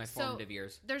 Okay. In my formative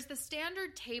years. There's the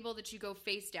standard table that you go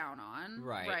face down on.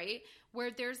 Right. Where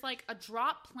there's like a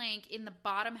drop plank in the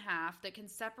bottom half that can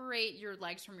separate your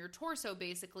legs from your torso,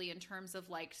 basically, in terms of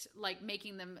like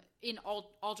making them in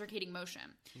altercating motion.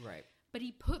 Right. But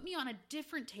he put me on a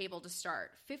different table to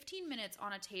start. 15 minutes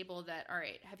on a table that, all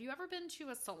right, have you ever been to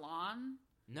a salon?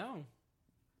 No.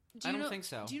 I don't think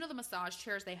so. Do you know the massage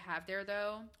chairs they have there,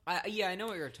 though? Yeah, I know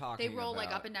what you're talking about. They roll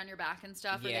like up and down your back and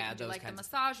stuff. Or Yeah, they can do those like the kinds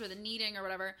massage or the kneading or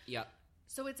whatever. Yep.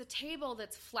 So it's a table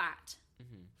that's flat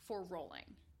for rolling.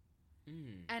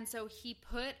 And so he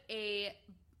put a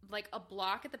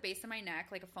block at the base of my neck,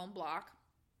 like a foam block.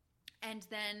 And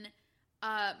then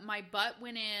my butt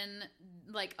went in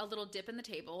like a little dip in the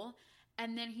table.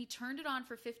 And then he turned it on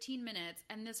for 15 minutes.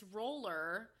 And this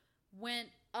roller went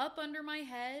up under my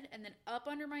head, and then up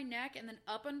under my neck, and then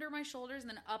up under my shoulders, and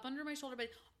then up under my shoulder, but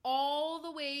all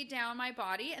the way down my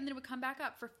body, and then it would come back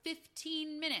up for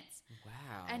 15 minutes.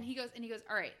 Wow. And he goes,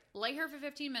 all right, lay here for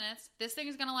 15 minutes. This thing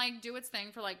is going to do its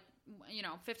thing for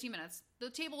 15 minutes. The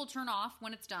table will turn off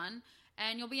when it's done,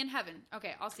 and you'll be in heaven.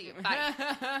 Okay, I'll see you.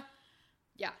 Bye.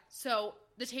 Yeah. So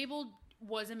the table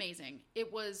was amazing.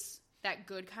 It was that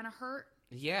good kind of hurt.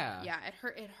 Yeah. Yeah, it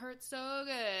hurt so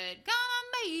good. Come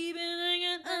on, baby,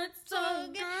 it hurts so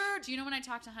good. Do you know when I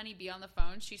talked to Honeybee on the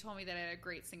phone, she told me that I had a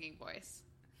great singing voice.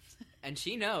 And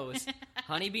she knows.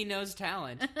 Honeybee knows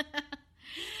talent.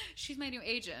 She's my new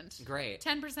agent. Great.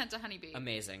 10% to Honeybee.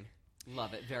 Amazing.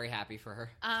 Love it. Very happy for her.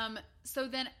 So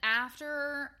then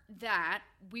after that,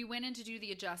 we went in to do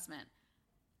the adjustment.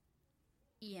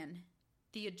 Ian,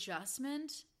 the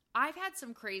adjustment, I've had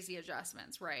some crazy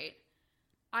adjustments, right?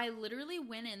 I literally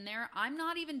went in there. I'm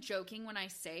not even joking when I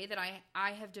say that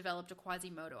I have developed a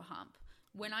Quasimodo hump.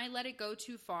 When I let it go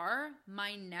too far,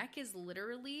 my neck is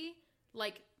literally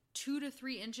like 2 to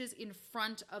 3 inches in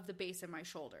front of the base of my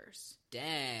shoulders.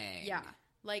 Dang. Yeah.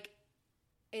 Like,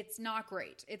 it's not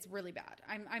great. It's really bad.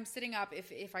 I'm sitting up.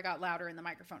 If I got louder in the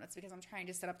microphone, it's because I'm trying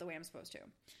to sit up the way I'm supposed to.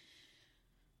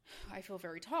 I feel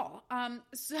very tall.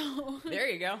 So there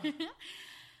you go.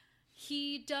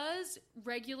 He does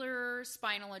regular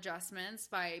spinal adjustments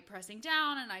by pressing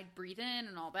down, and I breathe in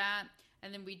and all that.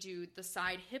 And then we do the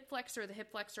side hip flexor,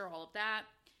 all of that.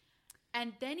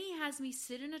 And then he has me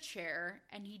sit in a chair,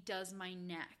 and he does my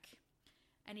neck.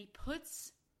 And he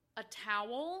puts a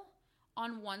towel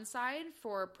on one side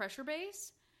for pressure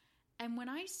base, And when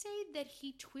I say that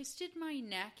he twisted my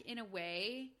neck in a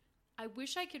way, I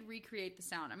wish I could recreate the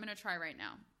sound. I'm going to try right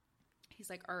now. He's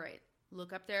like, all right,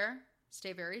 look up there.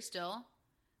 Stay very still.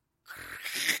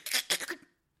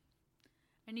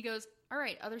 And he goes, all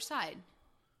right, other side.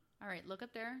 All right, look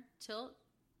up there. Tilt.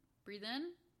 Breathe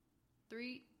in.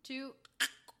 3, 2.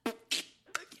 Wow.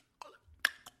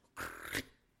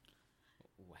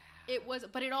 It was,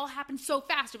 but it all happened so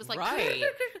fast. It was like, right.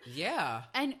 Yeah.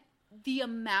 And the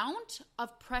amount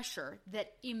of pressure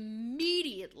that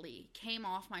immediately came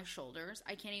off my shoulders,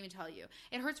 I can't even tell you.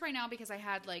 It hurts right now because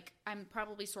I'm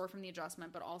probably sore from the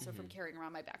adjustment, but also from carrying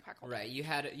around my backpack all day. Right. You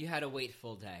had a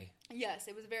weightful day. Yes,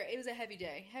 it was a heavy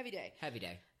day. Heavy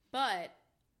day. But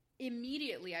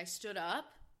immediately I stood up.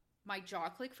 My jaw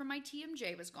click from my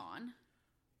TMJ was gone.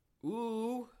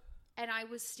 Ooh. And I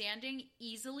was standing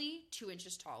easily 2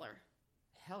 inches taller.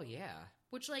 Hell yeah.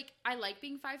 Which, I like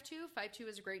being 5'2". 5'2"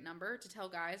 is a great number to tell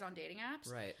guys on dating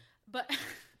apps. Right. But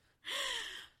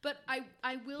I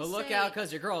will say... But look out,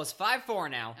 because your girl is 5'4"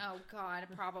 now. Oh, God,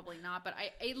 probably not. But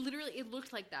it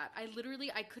looked like that.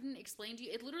 I couldn't explain to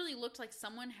you. It literally looked like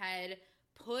someone had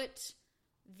put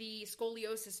the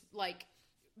scoliosis,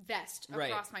 vest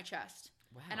across my chest.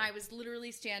 Wow. And I was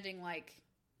literally standing,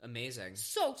 amazing.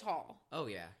 So tall. Oh,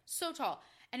 yeah. So tall.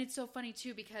 And it's so funny,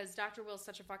 too, because Dr. Will's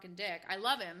such a fucking dick. I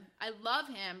love him,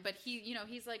 but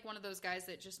he's one of those guys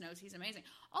that just knows he's amazing.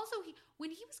 Also,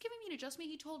 when he was giving me an adjustment,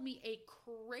 he told me a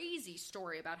crazy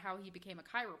story about how he became a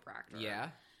chiropractor. Yeah.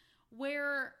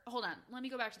 Hold on, let me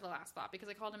go back to the last thought, because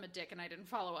I called him a dick and I didn't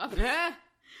follow up.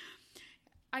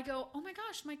 I go, oh my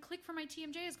gosh, my click for my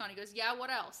TMJ is gone. He goes, yeah, what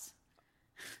else?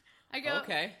 I go,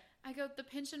 okay. I go, the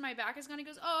pinch in my back is gone. He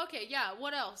goes, oh, okay, yeah,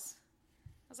 what else?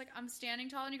 I was like, I'm standing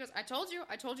tall. And he goes, I told you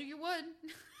you would.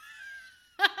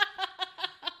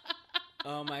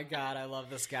 Oh my God, I love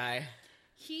this guy.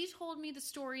 He told me the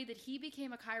story that he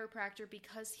became a chiropractor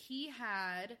because he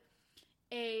had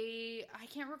I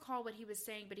can't recall what he was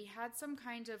saying, but he had some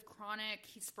kind of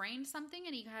he sprained something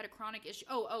and he had a chronic issue.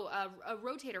 A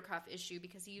rotator cuff issue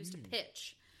because he used to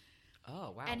pitch.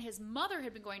 Oh, wow. And his mother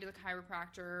had been going to the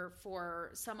chiropractor for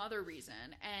some other reason.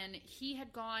 And he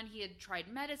had tried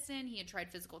medicine, he had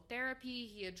tried physical therapy,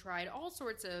 he had tried all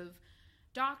sorts of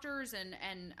doctors and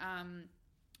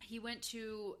he went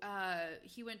to I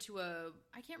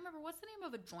can't remember, what's the name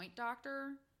of a joint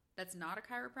doctor that's not a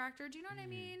chiropractor? Do you know what I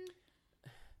mean?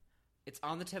 It's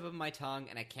on the tip of my tongue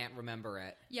and I can't remember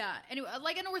it. Yeah, anyway,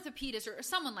 like an orthopedist or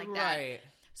someone like that. Right.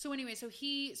 So anyway,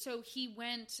 he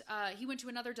went to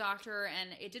another doctor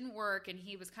and it didn't work and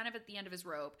he was kind of at the end of his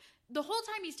rope. The whole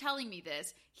time he's telling me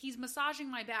this, he's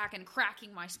massaging my back and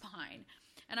cracking my spine.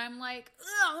 And I'm like,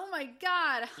 oh my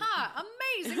God,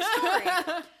 amazing story.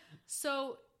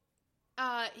 So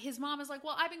his mom is like,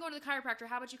 well, I've been going to the chiropractor.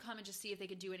 How about you come and just see if they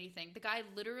could do anything? The guy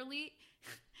literally,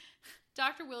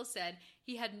 Dr. Will said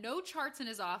he had no charts in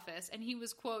his office and he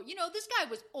was, quote, this guy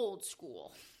was old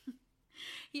school.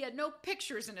 He had no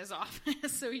pictures in his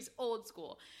office, so he's old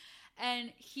school.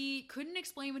 And he couldn't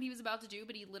explain what he was about to do,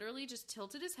 but he literally just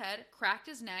tilted his head, cracked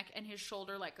his neck, and his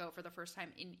shoulder let go for the first time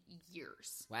in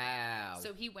years. Wow.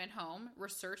 So he went home,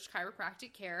 researched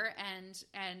chiropractic care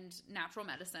and natural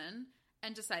medicine,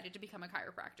 and decided to become a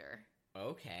chiropractor.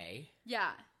 Okay.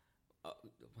 Yeah.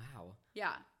 Wow.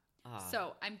 Yeah.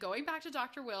 So I'm going back to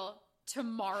Dr. Will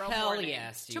tomorrow Hell morning.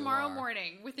 Yes, you tomorrow are.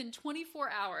 morning, within 24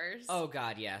 hours. Oh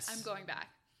God, yes. I'm going back.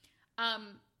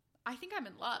 I think I'm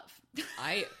in love.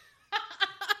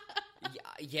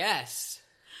 Yes.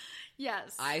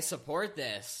 Yes. I support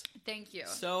this. Thank you.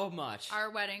 So much. Our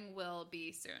wedding will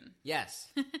be soon. Yes.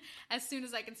 As soon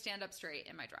as I can stand up straight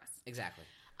in my dress. Exactly.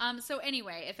 So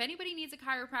anyway, if anybody needs a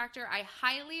chiropractor, I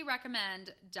highly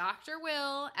recommend Dr.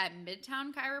 Will at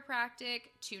Midtown Chiropractic,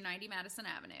 290 Madison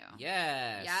Avenue.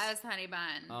 Yes. Yes, honey bun.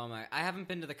 Oh my! I haven't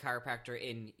been to the chiropractor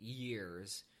in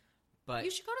years, but you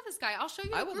should go to this guy. I'll show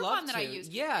you the I would Groupon love that to. I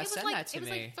used. Yeah, send that to me.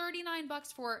 It was like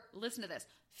 $39 for, listen to this,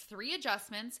 3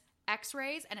 adjustments,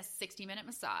 x-rays, and a 60-minute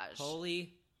massage.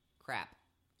 Holy crap.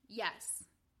 Yes.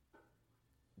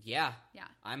 Yeah. Yeah.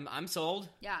 I'm sold.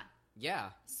 Yeah. Yeah.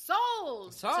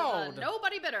 Sold. Sold. To the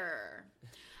nobody bitter.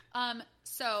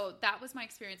 So that was my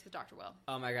experience with Dr. Will.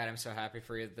 Oh my God, I'm so happy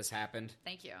for you that this happened.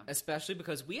 Thank you. Especially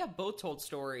because we have both told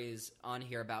stories on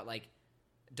here about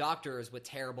doctors with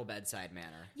terrible bedside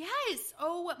manner. Yes.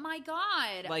 Oh my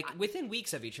God. Within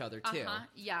weeks of each other too.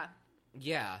 Yeah.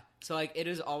 Yeah. So it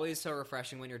is always so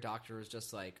refreshing when your doctor is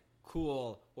just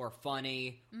cool or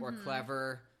funny or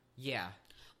clever. Yeah.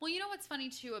 Well, you know what's funny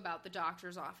too about the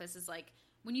doctor's office is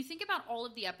when you think about all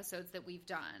of the episodes that we've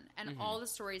done and all the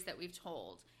stories that we've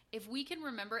told, if we can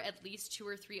remember at least 2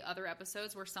 or 3 other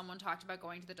episodes where someone talked about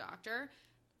going to the doctor,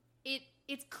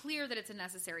 it's clear that it's a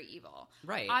necessary evil.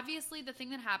 Right. Obviously, the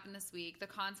thing that happened this week, the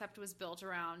concept was built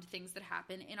around things that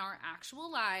happen in our actual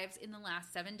lives in the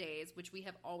last 7 days, which we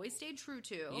have always stayed true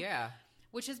to. Yeah.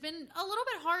 Which has been a little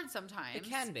bit hard sometimes. It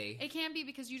can be. It can be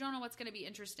because you don't know what's going to be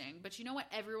interesting. But you know what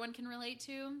everyone can relate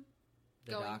to?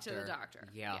 Going to the doctor.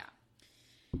 Yeah.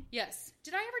 Yes.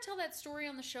 Did I ever tell that story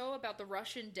on the show about the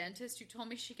Russian dentist who told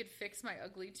me she could fix my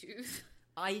ugly tooth?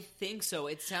 I think so.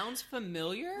 It sounds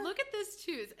familiar. Look at this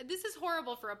tooth. This is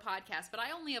horrible for a podcast, but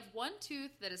I only have one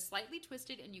tooth that is slightly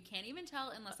twisted, and you can't even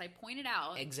tell unless I point it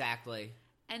out. Exactly.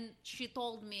 And she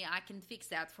told me I can fix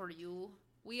that for you.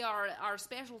 Our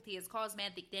specialty is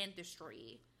cosmetic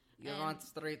dentistry. You want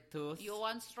straight tooth? You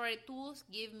want straight tooth?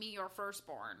 Give me your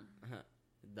firstborn.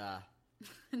 Duh.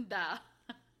 Duh.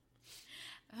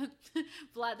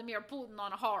 Vladimir Putin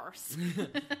on a horse.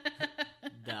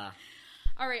 Duh.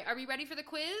 All right, are we ready for the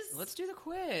quiz? Let's do the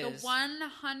quiz. The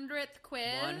 100th quiz.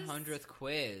 100th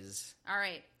quiz. All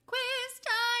right, quiz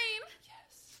time.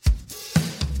 Yes.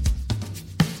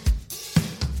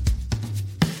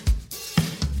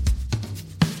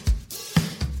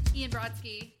 Ian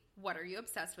Brodsky, what are you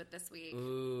obsessed with this week?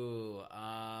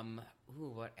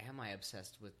 What am I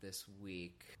obsessed with this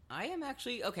week? I am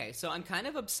actually, okay, so I'm kind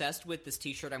of obsessed with this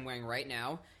t-shirt I'm wearing right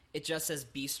now. It just says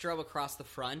Bistro across the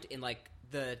front in, like,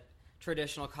 the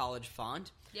traditional college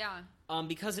font. Yeah.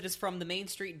 Because it is from the Main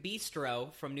Street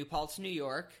Bistro from New Paltz, New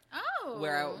York. Oh.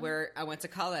 Where I went to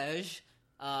college.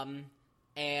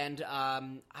 And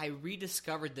I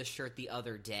rediscovered this shirt the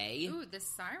other day. Ooh, the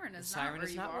siren is not where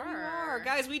you are.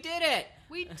 Guys, we did it!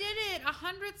 We did it!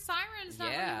 100 sirens, not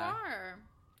where you are.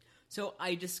 So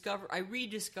I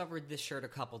rediscovered this shirt a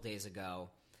couple days ago,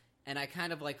 and I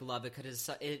kind of like love it because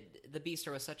the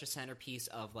Bistro is such a centerpiece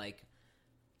of like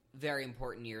very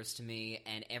important years to me.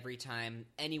 And every time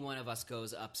any one of us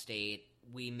goes upstate,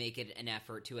 we make it an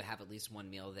effort to have at least one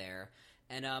meal there.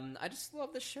 And I just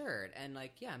love the shirt, and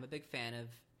like I'm a big fan of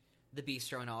the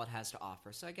Bistro and all it has to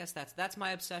offer. So I guess that's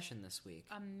my obsession this week.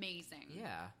 Amazing.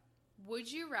 Yeah. Would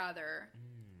you rather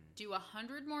do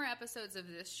 100 more episodes of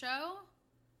this show?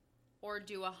 Or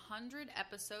do 100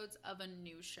 episodes of a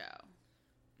new show?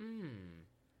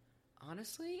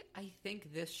 Honestly, I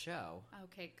think this show.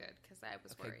 Okay, good, because I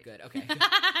was worried. Good. Okay.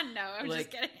 No, I'm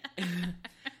just kidding.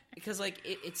 Because like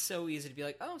it's so easy to be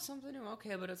like, oh, something new,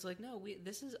 okay, but it's like, no,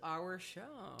 this is our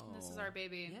show. This is our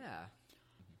baby.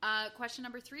 Yeah. Question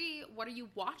number 3: what are you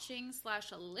watching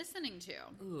 / listening to?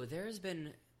 Ooh, there's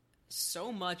been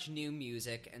so much new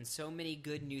music and so many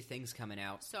good new things coming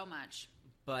out. So much.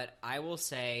 But I will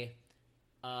say,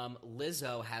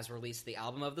 Lizzo has released the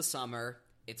album of the summer.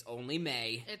 It's only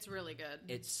May. It's really good.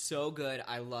 It's so good.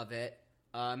 I love it.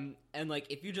 And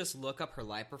like, if you just look up her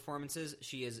live performances,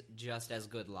 she is just as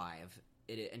good live.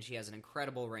 And she has an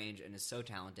incredible range and is so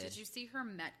talented. Did you see her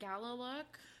Met Gala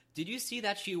look? Did you see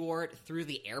that she wore it through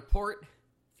the airport?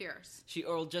 Fierce.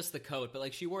 Or just the coat, but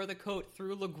like she wore the coat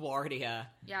through LaGuardia.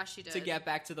 Yeah, she did. To get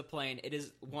back to the plane. It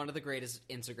is one of the greatest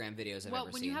Instagram videos I've ever seen. Well,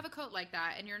 when you have a coat like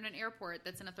that and you're in an airport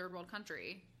that's in a third world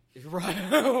country.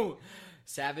 Right.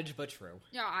 Savage but true.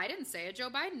 Yeah, I didn't say it. Joe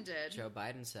Biden did. Joe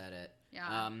Biden said it.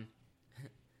 Yeah.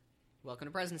 Welcome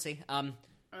to presidency.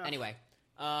 Anyway.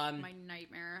 My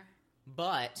nightmare.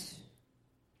 But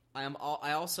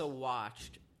I also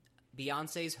watched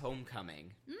Beyonce's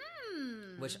Homecoming.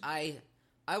 Which I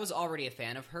was already a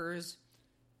fan of hers.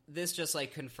 This just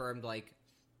like confirmed like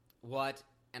what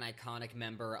an iconic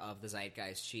member of the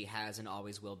zeitgeist she has and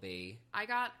always will be. I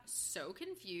got so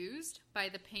confused by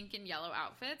the pink and yellow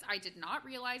outfits. I did not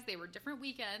realize they were different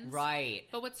weekends. Right.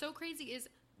 But what's so crazy is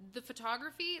the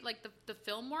photography, like the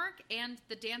film work and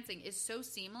the dancing is so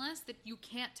seamless that you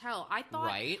can't tell. I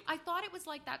thought it was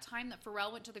like that time that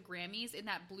Pharrell went to the Grammys in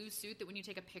that blue suit that when you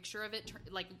take a picture of it,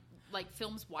 like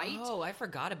films white. Oh, I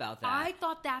forgot about that. I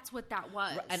thought that's what that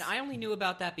was. And I only knew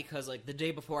about that because like the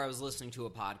day before I was listening to a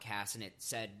podcast and it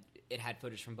said it had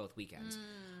footage from both weekends.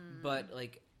 But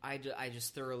like I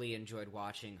just thoroughly enjoyed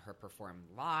watching her perform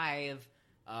live.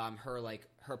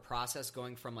 Her process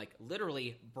going from like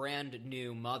literally brand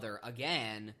new mother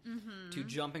again to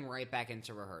jumping right back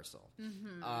into rehearsal.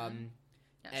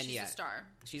 She's a star.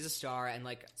 She's a star, and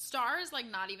like star is like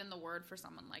not even the word for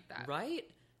someone like that, right?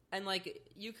 And like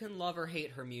you can love or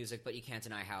hate her music, but you can't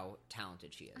deny how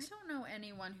talented she is. I don't know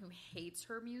anyone who hates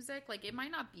her music. Like it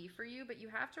might not be for you, but you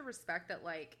have to respect that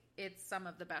like it's some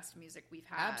of the best music we've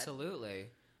had. Absolutely.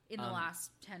 In the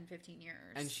last 10, 15 years.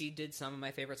 And she did some of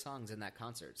my favorite songs in that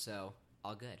concert, so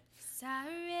all good.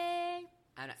 Sorry.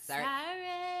 I'm not sorry.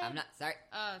 Sorry. I'm not sorry.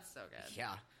 Oh, it's so good.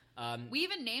 Yeah. We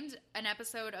even named an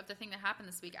episode of The Thing That Happened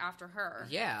This Week after her.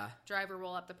 Yeah. Driver,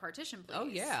 roll up the partition, please. Oh,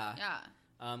 yeah.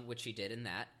 Yeah. Which she did in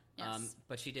that. Yes.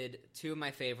 But she did two of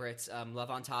my favorites, Love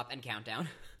on Top and Countdown.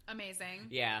 Amazing.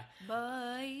 Yeah.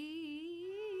 Bye.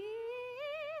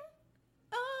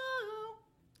 Oh,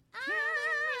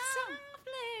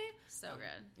 so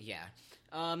good. Yeah.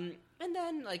 And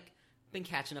then, like, been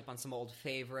catching up on some old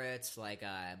favorites, like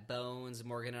Bones.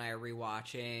 Morgan and I are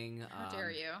rewatching. How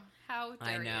dare you? How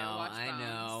dare you watch Bones? I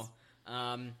know.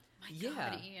 My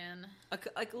God, Ian.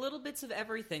 Like little bits of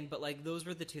everything, but like those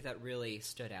were the two that really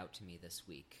stood out to me this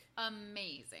week.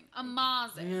 Amazing.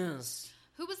 Amazing. Yes.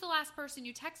 Who was the last person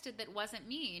you texted that wasn't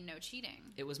me? No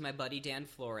cheating. It was my buddy Dan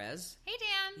Flores. Hey,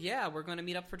 Dan. Yeah, we're going to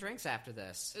meet up for drinks after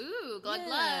this. Ooh, glug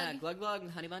yeah, glug. Glug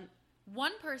glug, honey bun.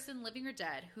 One person, living or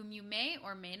dead, whom you may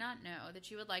or may not know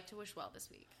that you would like to wish well this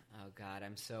week. Oh, God,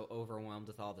 I'm so overwhelmed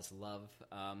with all this love.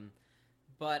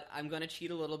 But I'm going to cheat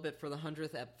a little bit for the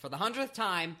 100th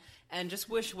time and just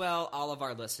wish well all of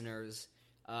our listeners.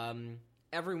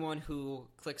 Everyone who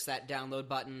clicks that download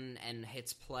button and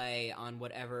hits play on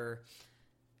whatever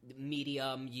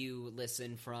medium you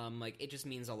listen from, like, it just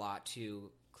means a lot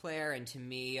to Claire and to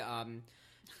me. And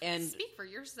speak for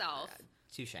yourself.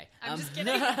 Touche. I'm just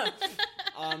kidding. I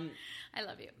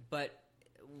love you. But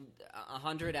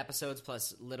 100 episodes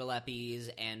plus little epis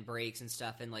and breaks and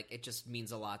stuff, and like it just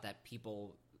means a lot that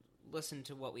people listen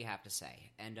to what we have to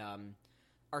say and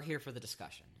are here for the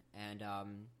discussion. And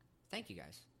thank you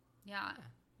guys. Yeah.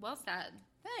 Well said.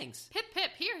 Thanks. Pip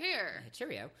pip, here here.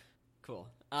 Cheerio. Cool.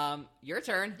 Your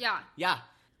turn. Yeah. Yeah.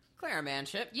 Claire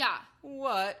Manship. Yeah.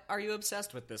 What are you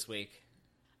obsessed with this week?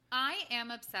 I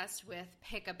am obsessed with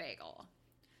Pick a Bagel.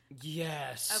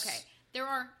 Yes. Okay. There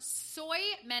are so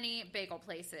many bagel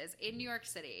places in New York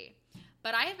City,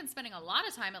 but I have been spending a lot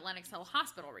of time at Lenox Hill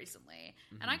Hospital recently.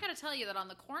 Mm-hmm. And I got to tell you that on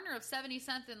the corner of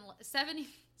 77th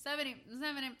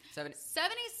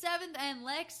and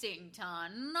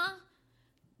Lexington,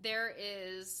 there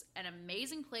is an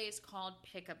amazing place called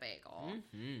Pick a Bagel.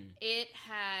 Mm-hmm. It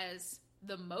has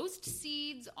the most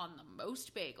seeds on the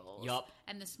most bagels. Yup.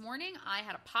 And this morning I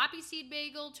had a poppy seed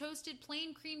bagel, toasted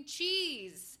plain cream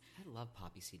cheese. I love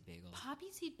poppy seed bagels.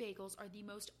 Poppy seed bagels are the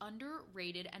most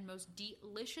underrated and most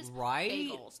delicious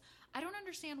bagels. I don't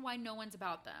understand why no one's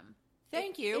about them.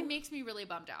 Thank you. It makes me really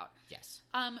bummed out. Yes.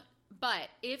 But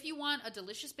if you want a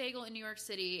delicious bagel in New York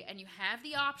City and you have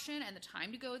the option and the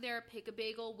time to go there, Pick a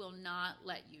Bagel will not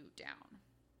let you down.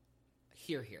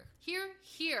 Here, here. Here,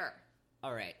 here.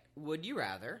 All right. Would you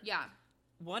rather? Yeah.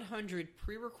 100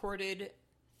 pre-recorded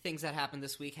things that happened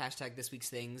this week, hashtag this week's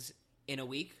things, in a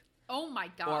week? Oh my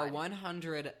God. Or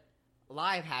 100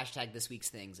 live hashtag this week's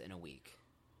things in a week?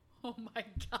 Oh my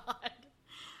God.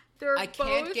 I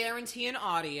can't guarantee an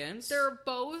audience. They're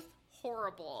both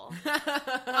horrible.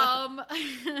 All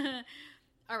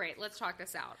right, let's talk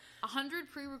this out. 100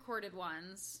 pre-recorded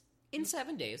ones. In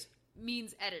 7 days.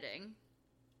 Means editing.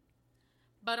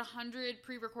 But 100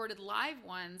 pre-recorded live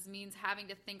ones means having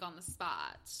to think on the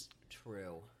spot.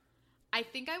 True. I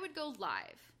think I would go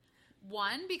live.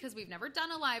 One, because we've never done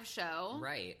a live show.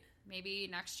 Right. Maybe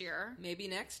next year. Maybe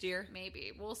next year.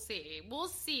 Maybe. We'll see. We'll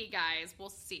see, guys. We'll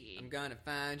see. I'm gonna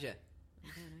find you.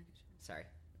 Sorry.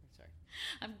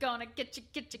 I'm gonna get you.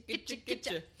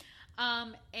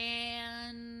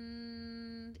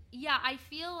 And yeah, I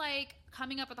feel like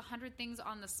coming up with 100 things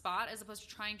on the spot as opposed to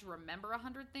trying to remember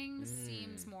 100 things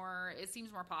seems more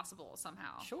possible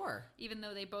somehow. Sure. Even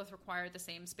though they both require the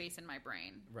same space in my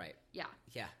brain. Right. Yeah.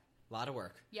 Yeah. A lot of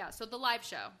work. Yeah, so the live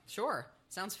show. Sure.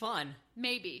 Sounds fun.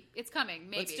 Maybe. It's coming.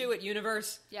 Maybe. Let's do it,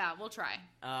 universe. Yeah, we'll try.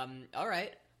 All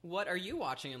right. What are you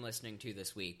watching and listening to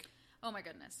this week? Oh my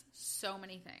goodness. So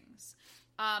many things.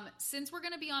 Since we're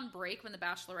going to be on break when The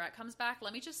Bachelorette comes back,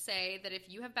 let me just say that if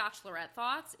you have Bachelorette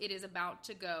thoughts, it is about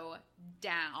to go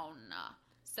down.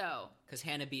 So. Because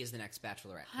Hannah B is the next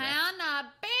Bachelorette, correct?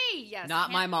 Hannah B! Yes.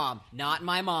 Not my mom. Not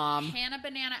my mom. Hannah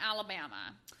Banana,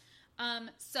 Alabama.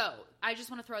 So, I just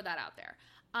want to throw that out there.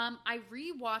 I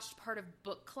rewatched part of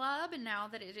Book Club now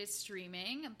that it is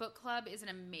streaming. Book Club is an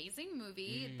amazing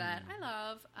movie that I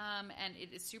love, and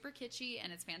it is super kitschy,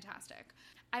 and it's fantastic.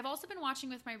 I've also been watching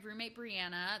with my roommate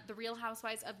Brianna, The Real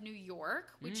Housewives of New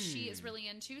York, which she is really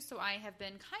into, so I have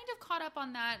been kind of caught up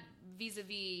on that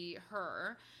vis-a-vis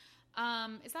her.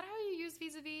 Is that how you use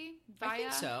vis-a-vis? I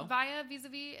think so. Via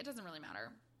vis-a-vis? It doesn't really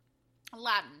matter.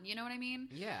 Latin, you know what I mean?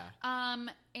 Yeah. And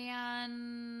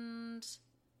oh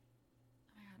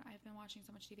my God, I've been watching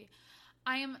so much TV.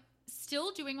 I am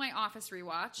still doing my Office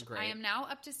rewatch. Great. I am now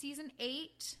up to season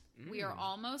 8. We are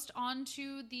almost on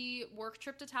to the work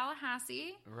trip to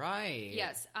Tallahassee. Right.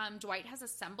 Yes. Dwight has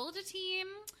assembled a team,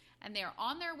 and they are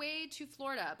on their way to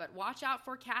Florida. But watch out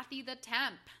for Kathy the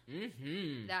Temp.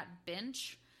 Mm-hmm. That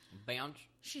bench. Bench.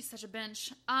 She's such a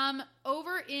bench.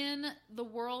 Over in the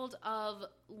world of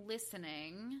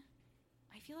listening,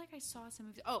 I feel like I saw some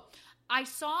movies. Oh, I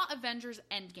saw Avengers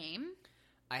Endgame.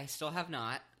 I still have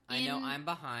not. I know I'm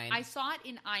behind. I saw it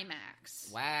in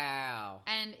IMAX. Wow.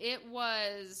 And it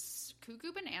was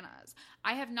cuckoo bananas.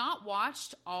 I have not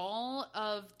watched all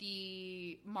of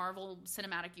the Marvel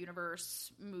Cinematic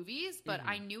Universe movies, but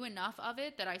I knew enough of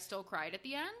it that I still cried at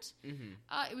the end.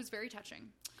 It was very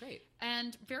touching. Great.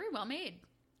 And very well made.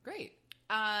 Great.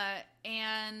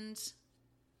 And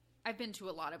I've been to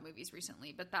a lot of movies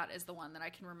recently, but that is the one that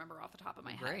I can remember off the top of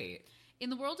my head. Great. In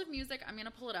the world of music, I'm going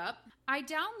to pull it up. I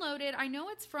know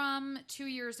it's from 2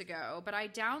 years ago, but I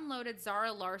downloaded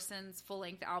Zara Larsson's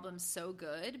full-length album So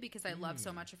Good because I love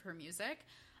so much of her music.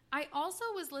 I also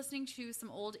was listening to some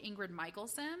old Ingrid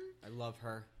Michaelson. I love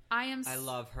her. I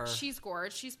love her. She's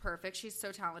gorgeous. She's perfect. She's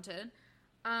so talented.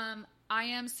 I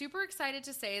am super excited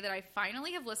to say that I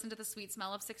finally have listened to The Sweet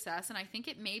Smell of Success, and I think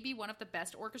it may be one of the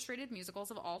best orchestrated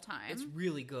musicals of all time. It's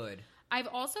really good. I've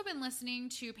also been listening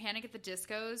to Panic at the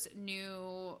Disco's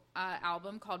new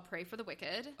album called Pray for the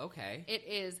Wicked. Okay. It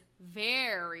is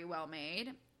very well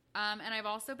made. And I've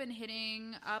also been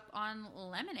hitting up on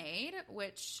Lemonade,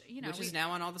 which, which is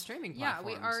now on all the streaming Yeah,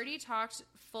 platforms. we already talked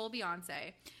full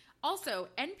Beyonce. Also,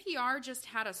 NPR just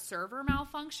had a server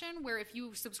malfunction where if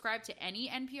you subscribe to any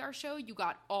NPR show, you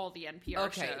got all the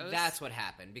NPR shows. Okay, that's what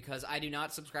happened, because I do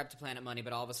not subscribe to Planet Money,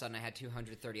 but all of a sudden I had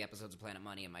 230 episodes of Planet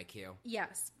Money in my queue.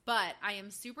 Yes, but I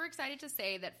am super excited to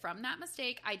say that from that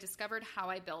mistake, I discovered How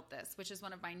I Built This, which is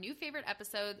one of my new favorite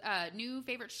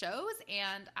shows,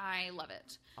 and I love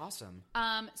it. Awesome.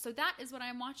 So that is what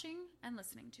I'm watching and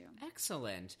listening to.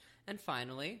 Excellent. And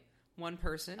finally, one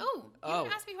person. Oh, you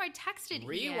didn't ask me who I texted.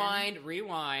 Rewind.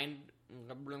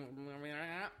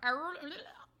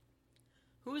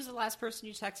 Who was the last person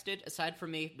you texted, aside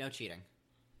from me? No cheating.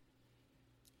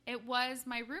 It was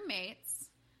my roommates,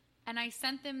 and I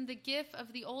sent them the gif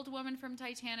of the old woman from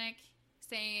Titanic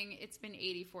saying, "It's been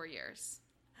 84 years."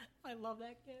 I love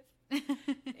that gif.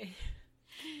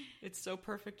 It's so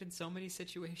perfect in so many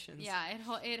situations. Yeah,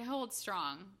 it holds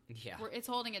strong. Yeah. It's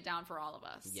holding it down for all of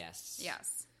us. Yes.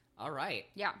 Yes. All right.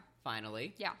 Yeah.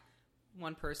 Finally. Yeah.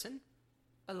 One person,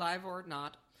 alive or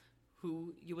not,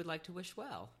 who you would like to wish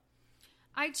well.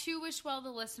 I too wish well the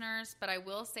listeners, but I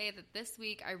will say that this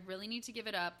week I really need to give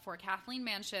it up for Kathleen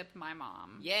Manship, my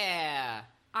mom. Yeah.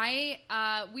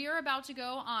 We are about to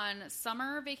go on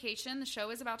summer vacation. The show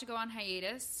is about to go on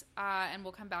hiatus, and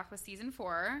we'll come back with season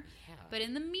 4. Yeah. But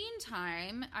in the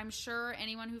meantime, I'm sure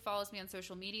anyone who follows me on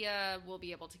social media will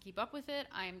be able to keep up with it.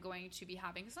 I'm going to be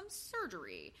having some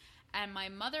surgery, and my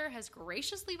mother has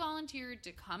graciously volunteered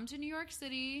to come to New York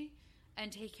City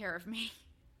and take care of me.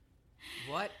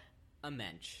 What a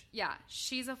mensch. Yeah,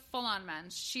 she's a full-on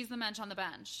mensch. She's the mensch on the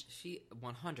bench. She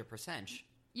 100%.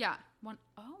 Yeah.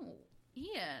 Oh,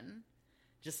 Ian.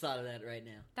 Just thought of that right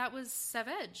now. That was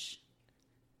Savage.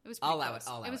 It was pretty close.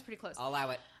 It was pretty close. I'll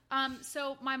allow it.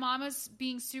 So my mom is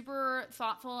being super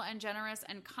thoughtful and generous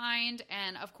and kind,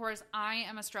 and of course I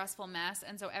am a stressful mess,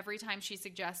 and so every time she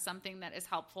suggests something that is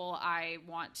helpful, I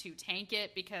want to tank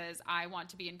it because I want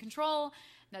to be in control.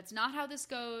 That's not how this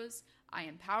goes. I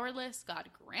am powerless. God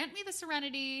grant me the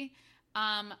serenity.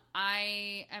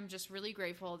 I am just really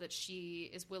grateful that she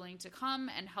is willing to come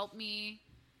and help me.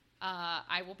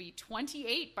 I will be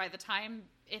 28 by the time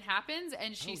it happens,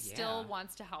 and she still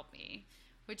wants to help me,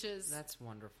 which is... That's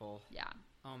wonderful. Yeah.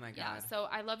 Oh, my God. Yeah, so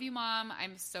I love you, Mom.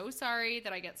 I'm so sorry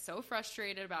that I get so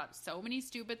frustrated about so many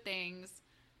stupid things,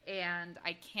 and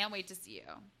I can't wait to see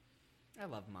you. I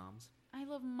love moms. I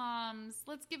love moms.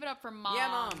 Let's give it up for moms. Yeah,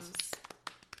 moms.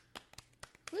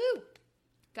 Woo!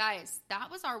 Guys,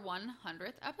 that was our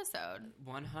 100th episode.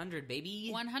 100, baby.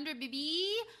 100,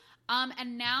 baby.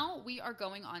 And now we are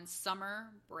going on summer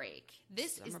break.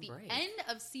 This is the end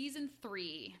of season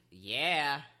 3.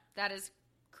 Yeah. That is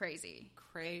crazy.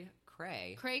 Cray.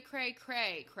 Cray.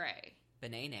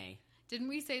 Banana. Didn't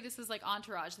we say this was like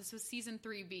Entourage? This was season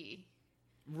 3B.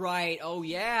 Right. Oh,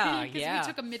 yeah. Because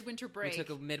we took a midwinter break. We took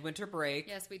a midwinter break.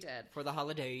 Yes, we did. For the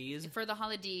holidays.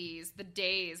 The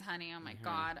days, honey. Oh, my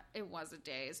God. It was a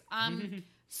days.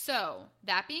 So,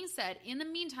 that being said, in the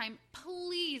meantime,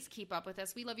 please keep up with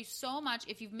us. We love you so much.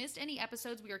 If you've missed any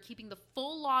episodes, we are keeping the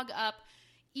full log up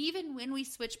even when we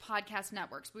switch podcast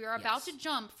networks. We are about to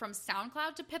jump from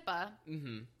SoundCloud to Pippa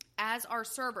as our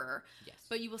server. Yes.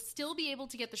 But you will still be able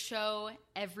to get the show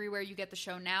everywhere you get the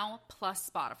show now,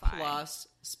 plus Spotify. Yes.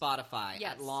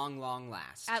 At long, long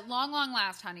last. At long, long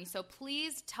last, honey. So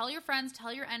please tell your friends,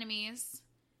 tell your enemies,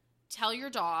 tell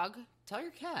your dog, Tell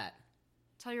your cat.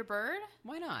 tell your bird.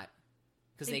 Why not?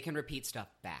 Because they can repeat stuff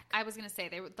back. I was going to say,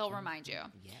 they'll remind you.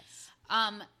 Yes.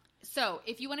 So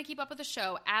if you want to keep up with the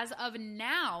show, as of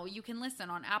now, you can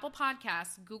listen on Apple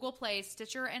Podcasts, Google Play,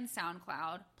 Stitcher, and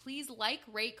SoundCloud. Please like,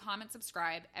 rate, comment,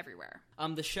 subscribe everywhere.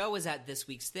 The show is at This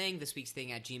Week's Thing,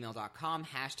 thisweeksthing@gmail.com,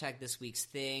 hashtag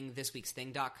thisweeksthing,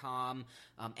 thisweeksthing.com.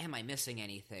 Am I missing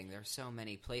anything? There's so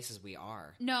many places we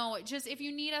are. No, just if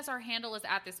you need us, our handle is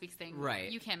at This Week's Thing.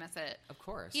 Right. You can't miss it. Of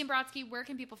course. Ian Brodsky, where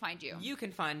can people find you? You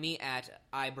can find me at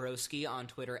iBroski on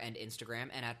Twitter and Instagram,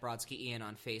 and at Brodsky Ian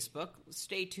on Facebook.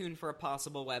 Stay tuned for a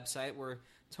possible website. We're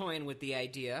toying with the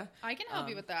idea. I can help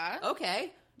you with that.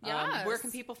 Okay. Yes. Where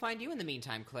can people find you in the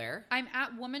meantime, Claire? I'm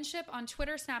at Womanship on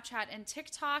Twitter, Snapchat, and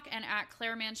TikTok, and at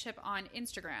Claire Manship on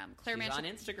Instagram. Claire She's Manship, on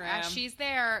Instagram. She's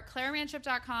there.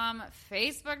 ClaireManship.com,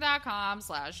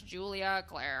 Facebook.com/Julia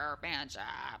Claire Manship.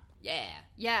 Yeah.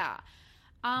 Yeah.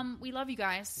 We love you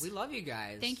guys. We love you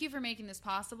guys. Thank you for making this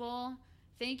possible.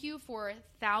 Thank you for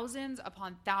thousands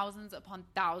upon thousands upon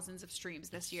thousands of streams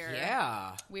this year.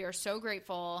 Yeah. We are so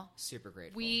grateful. Super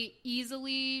grateful. We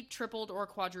easily tripled or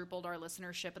quadrupled our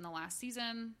listenership in the last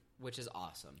season. Which is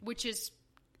awesome. Which is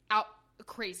out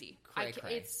crazy. Cray,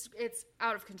 cray. It's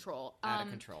out of control. Out of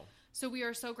control. So we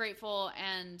are so grateful,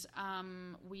 and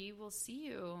we will see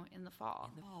you in the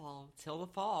fall. Till the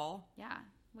fall. Yeah.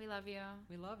 We love you.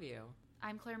 We love you.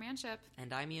 I'm Claire Manship.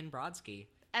 And I'm Ian Brodsky.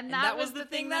 And that was the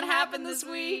thing that happened this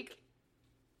week.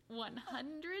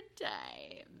 100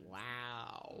 times.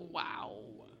 Wow. Wow.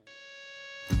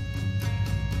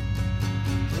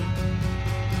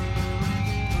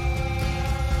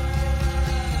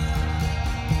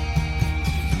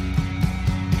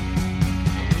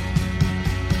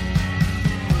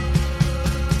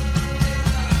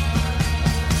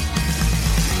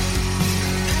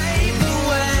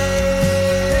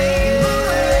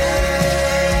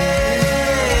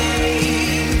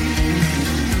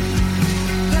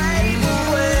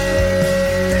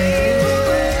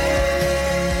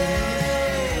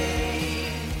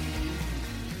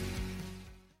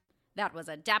 That was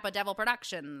a Dapper Devil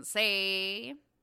production. Say...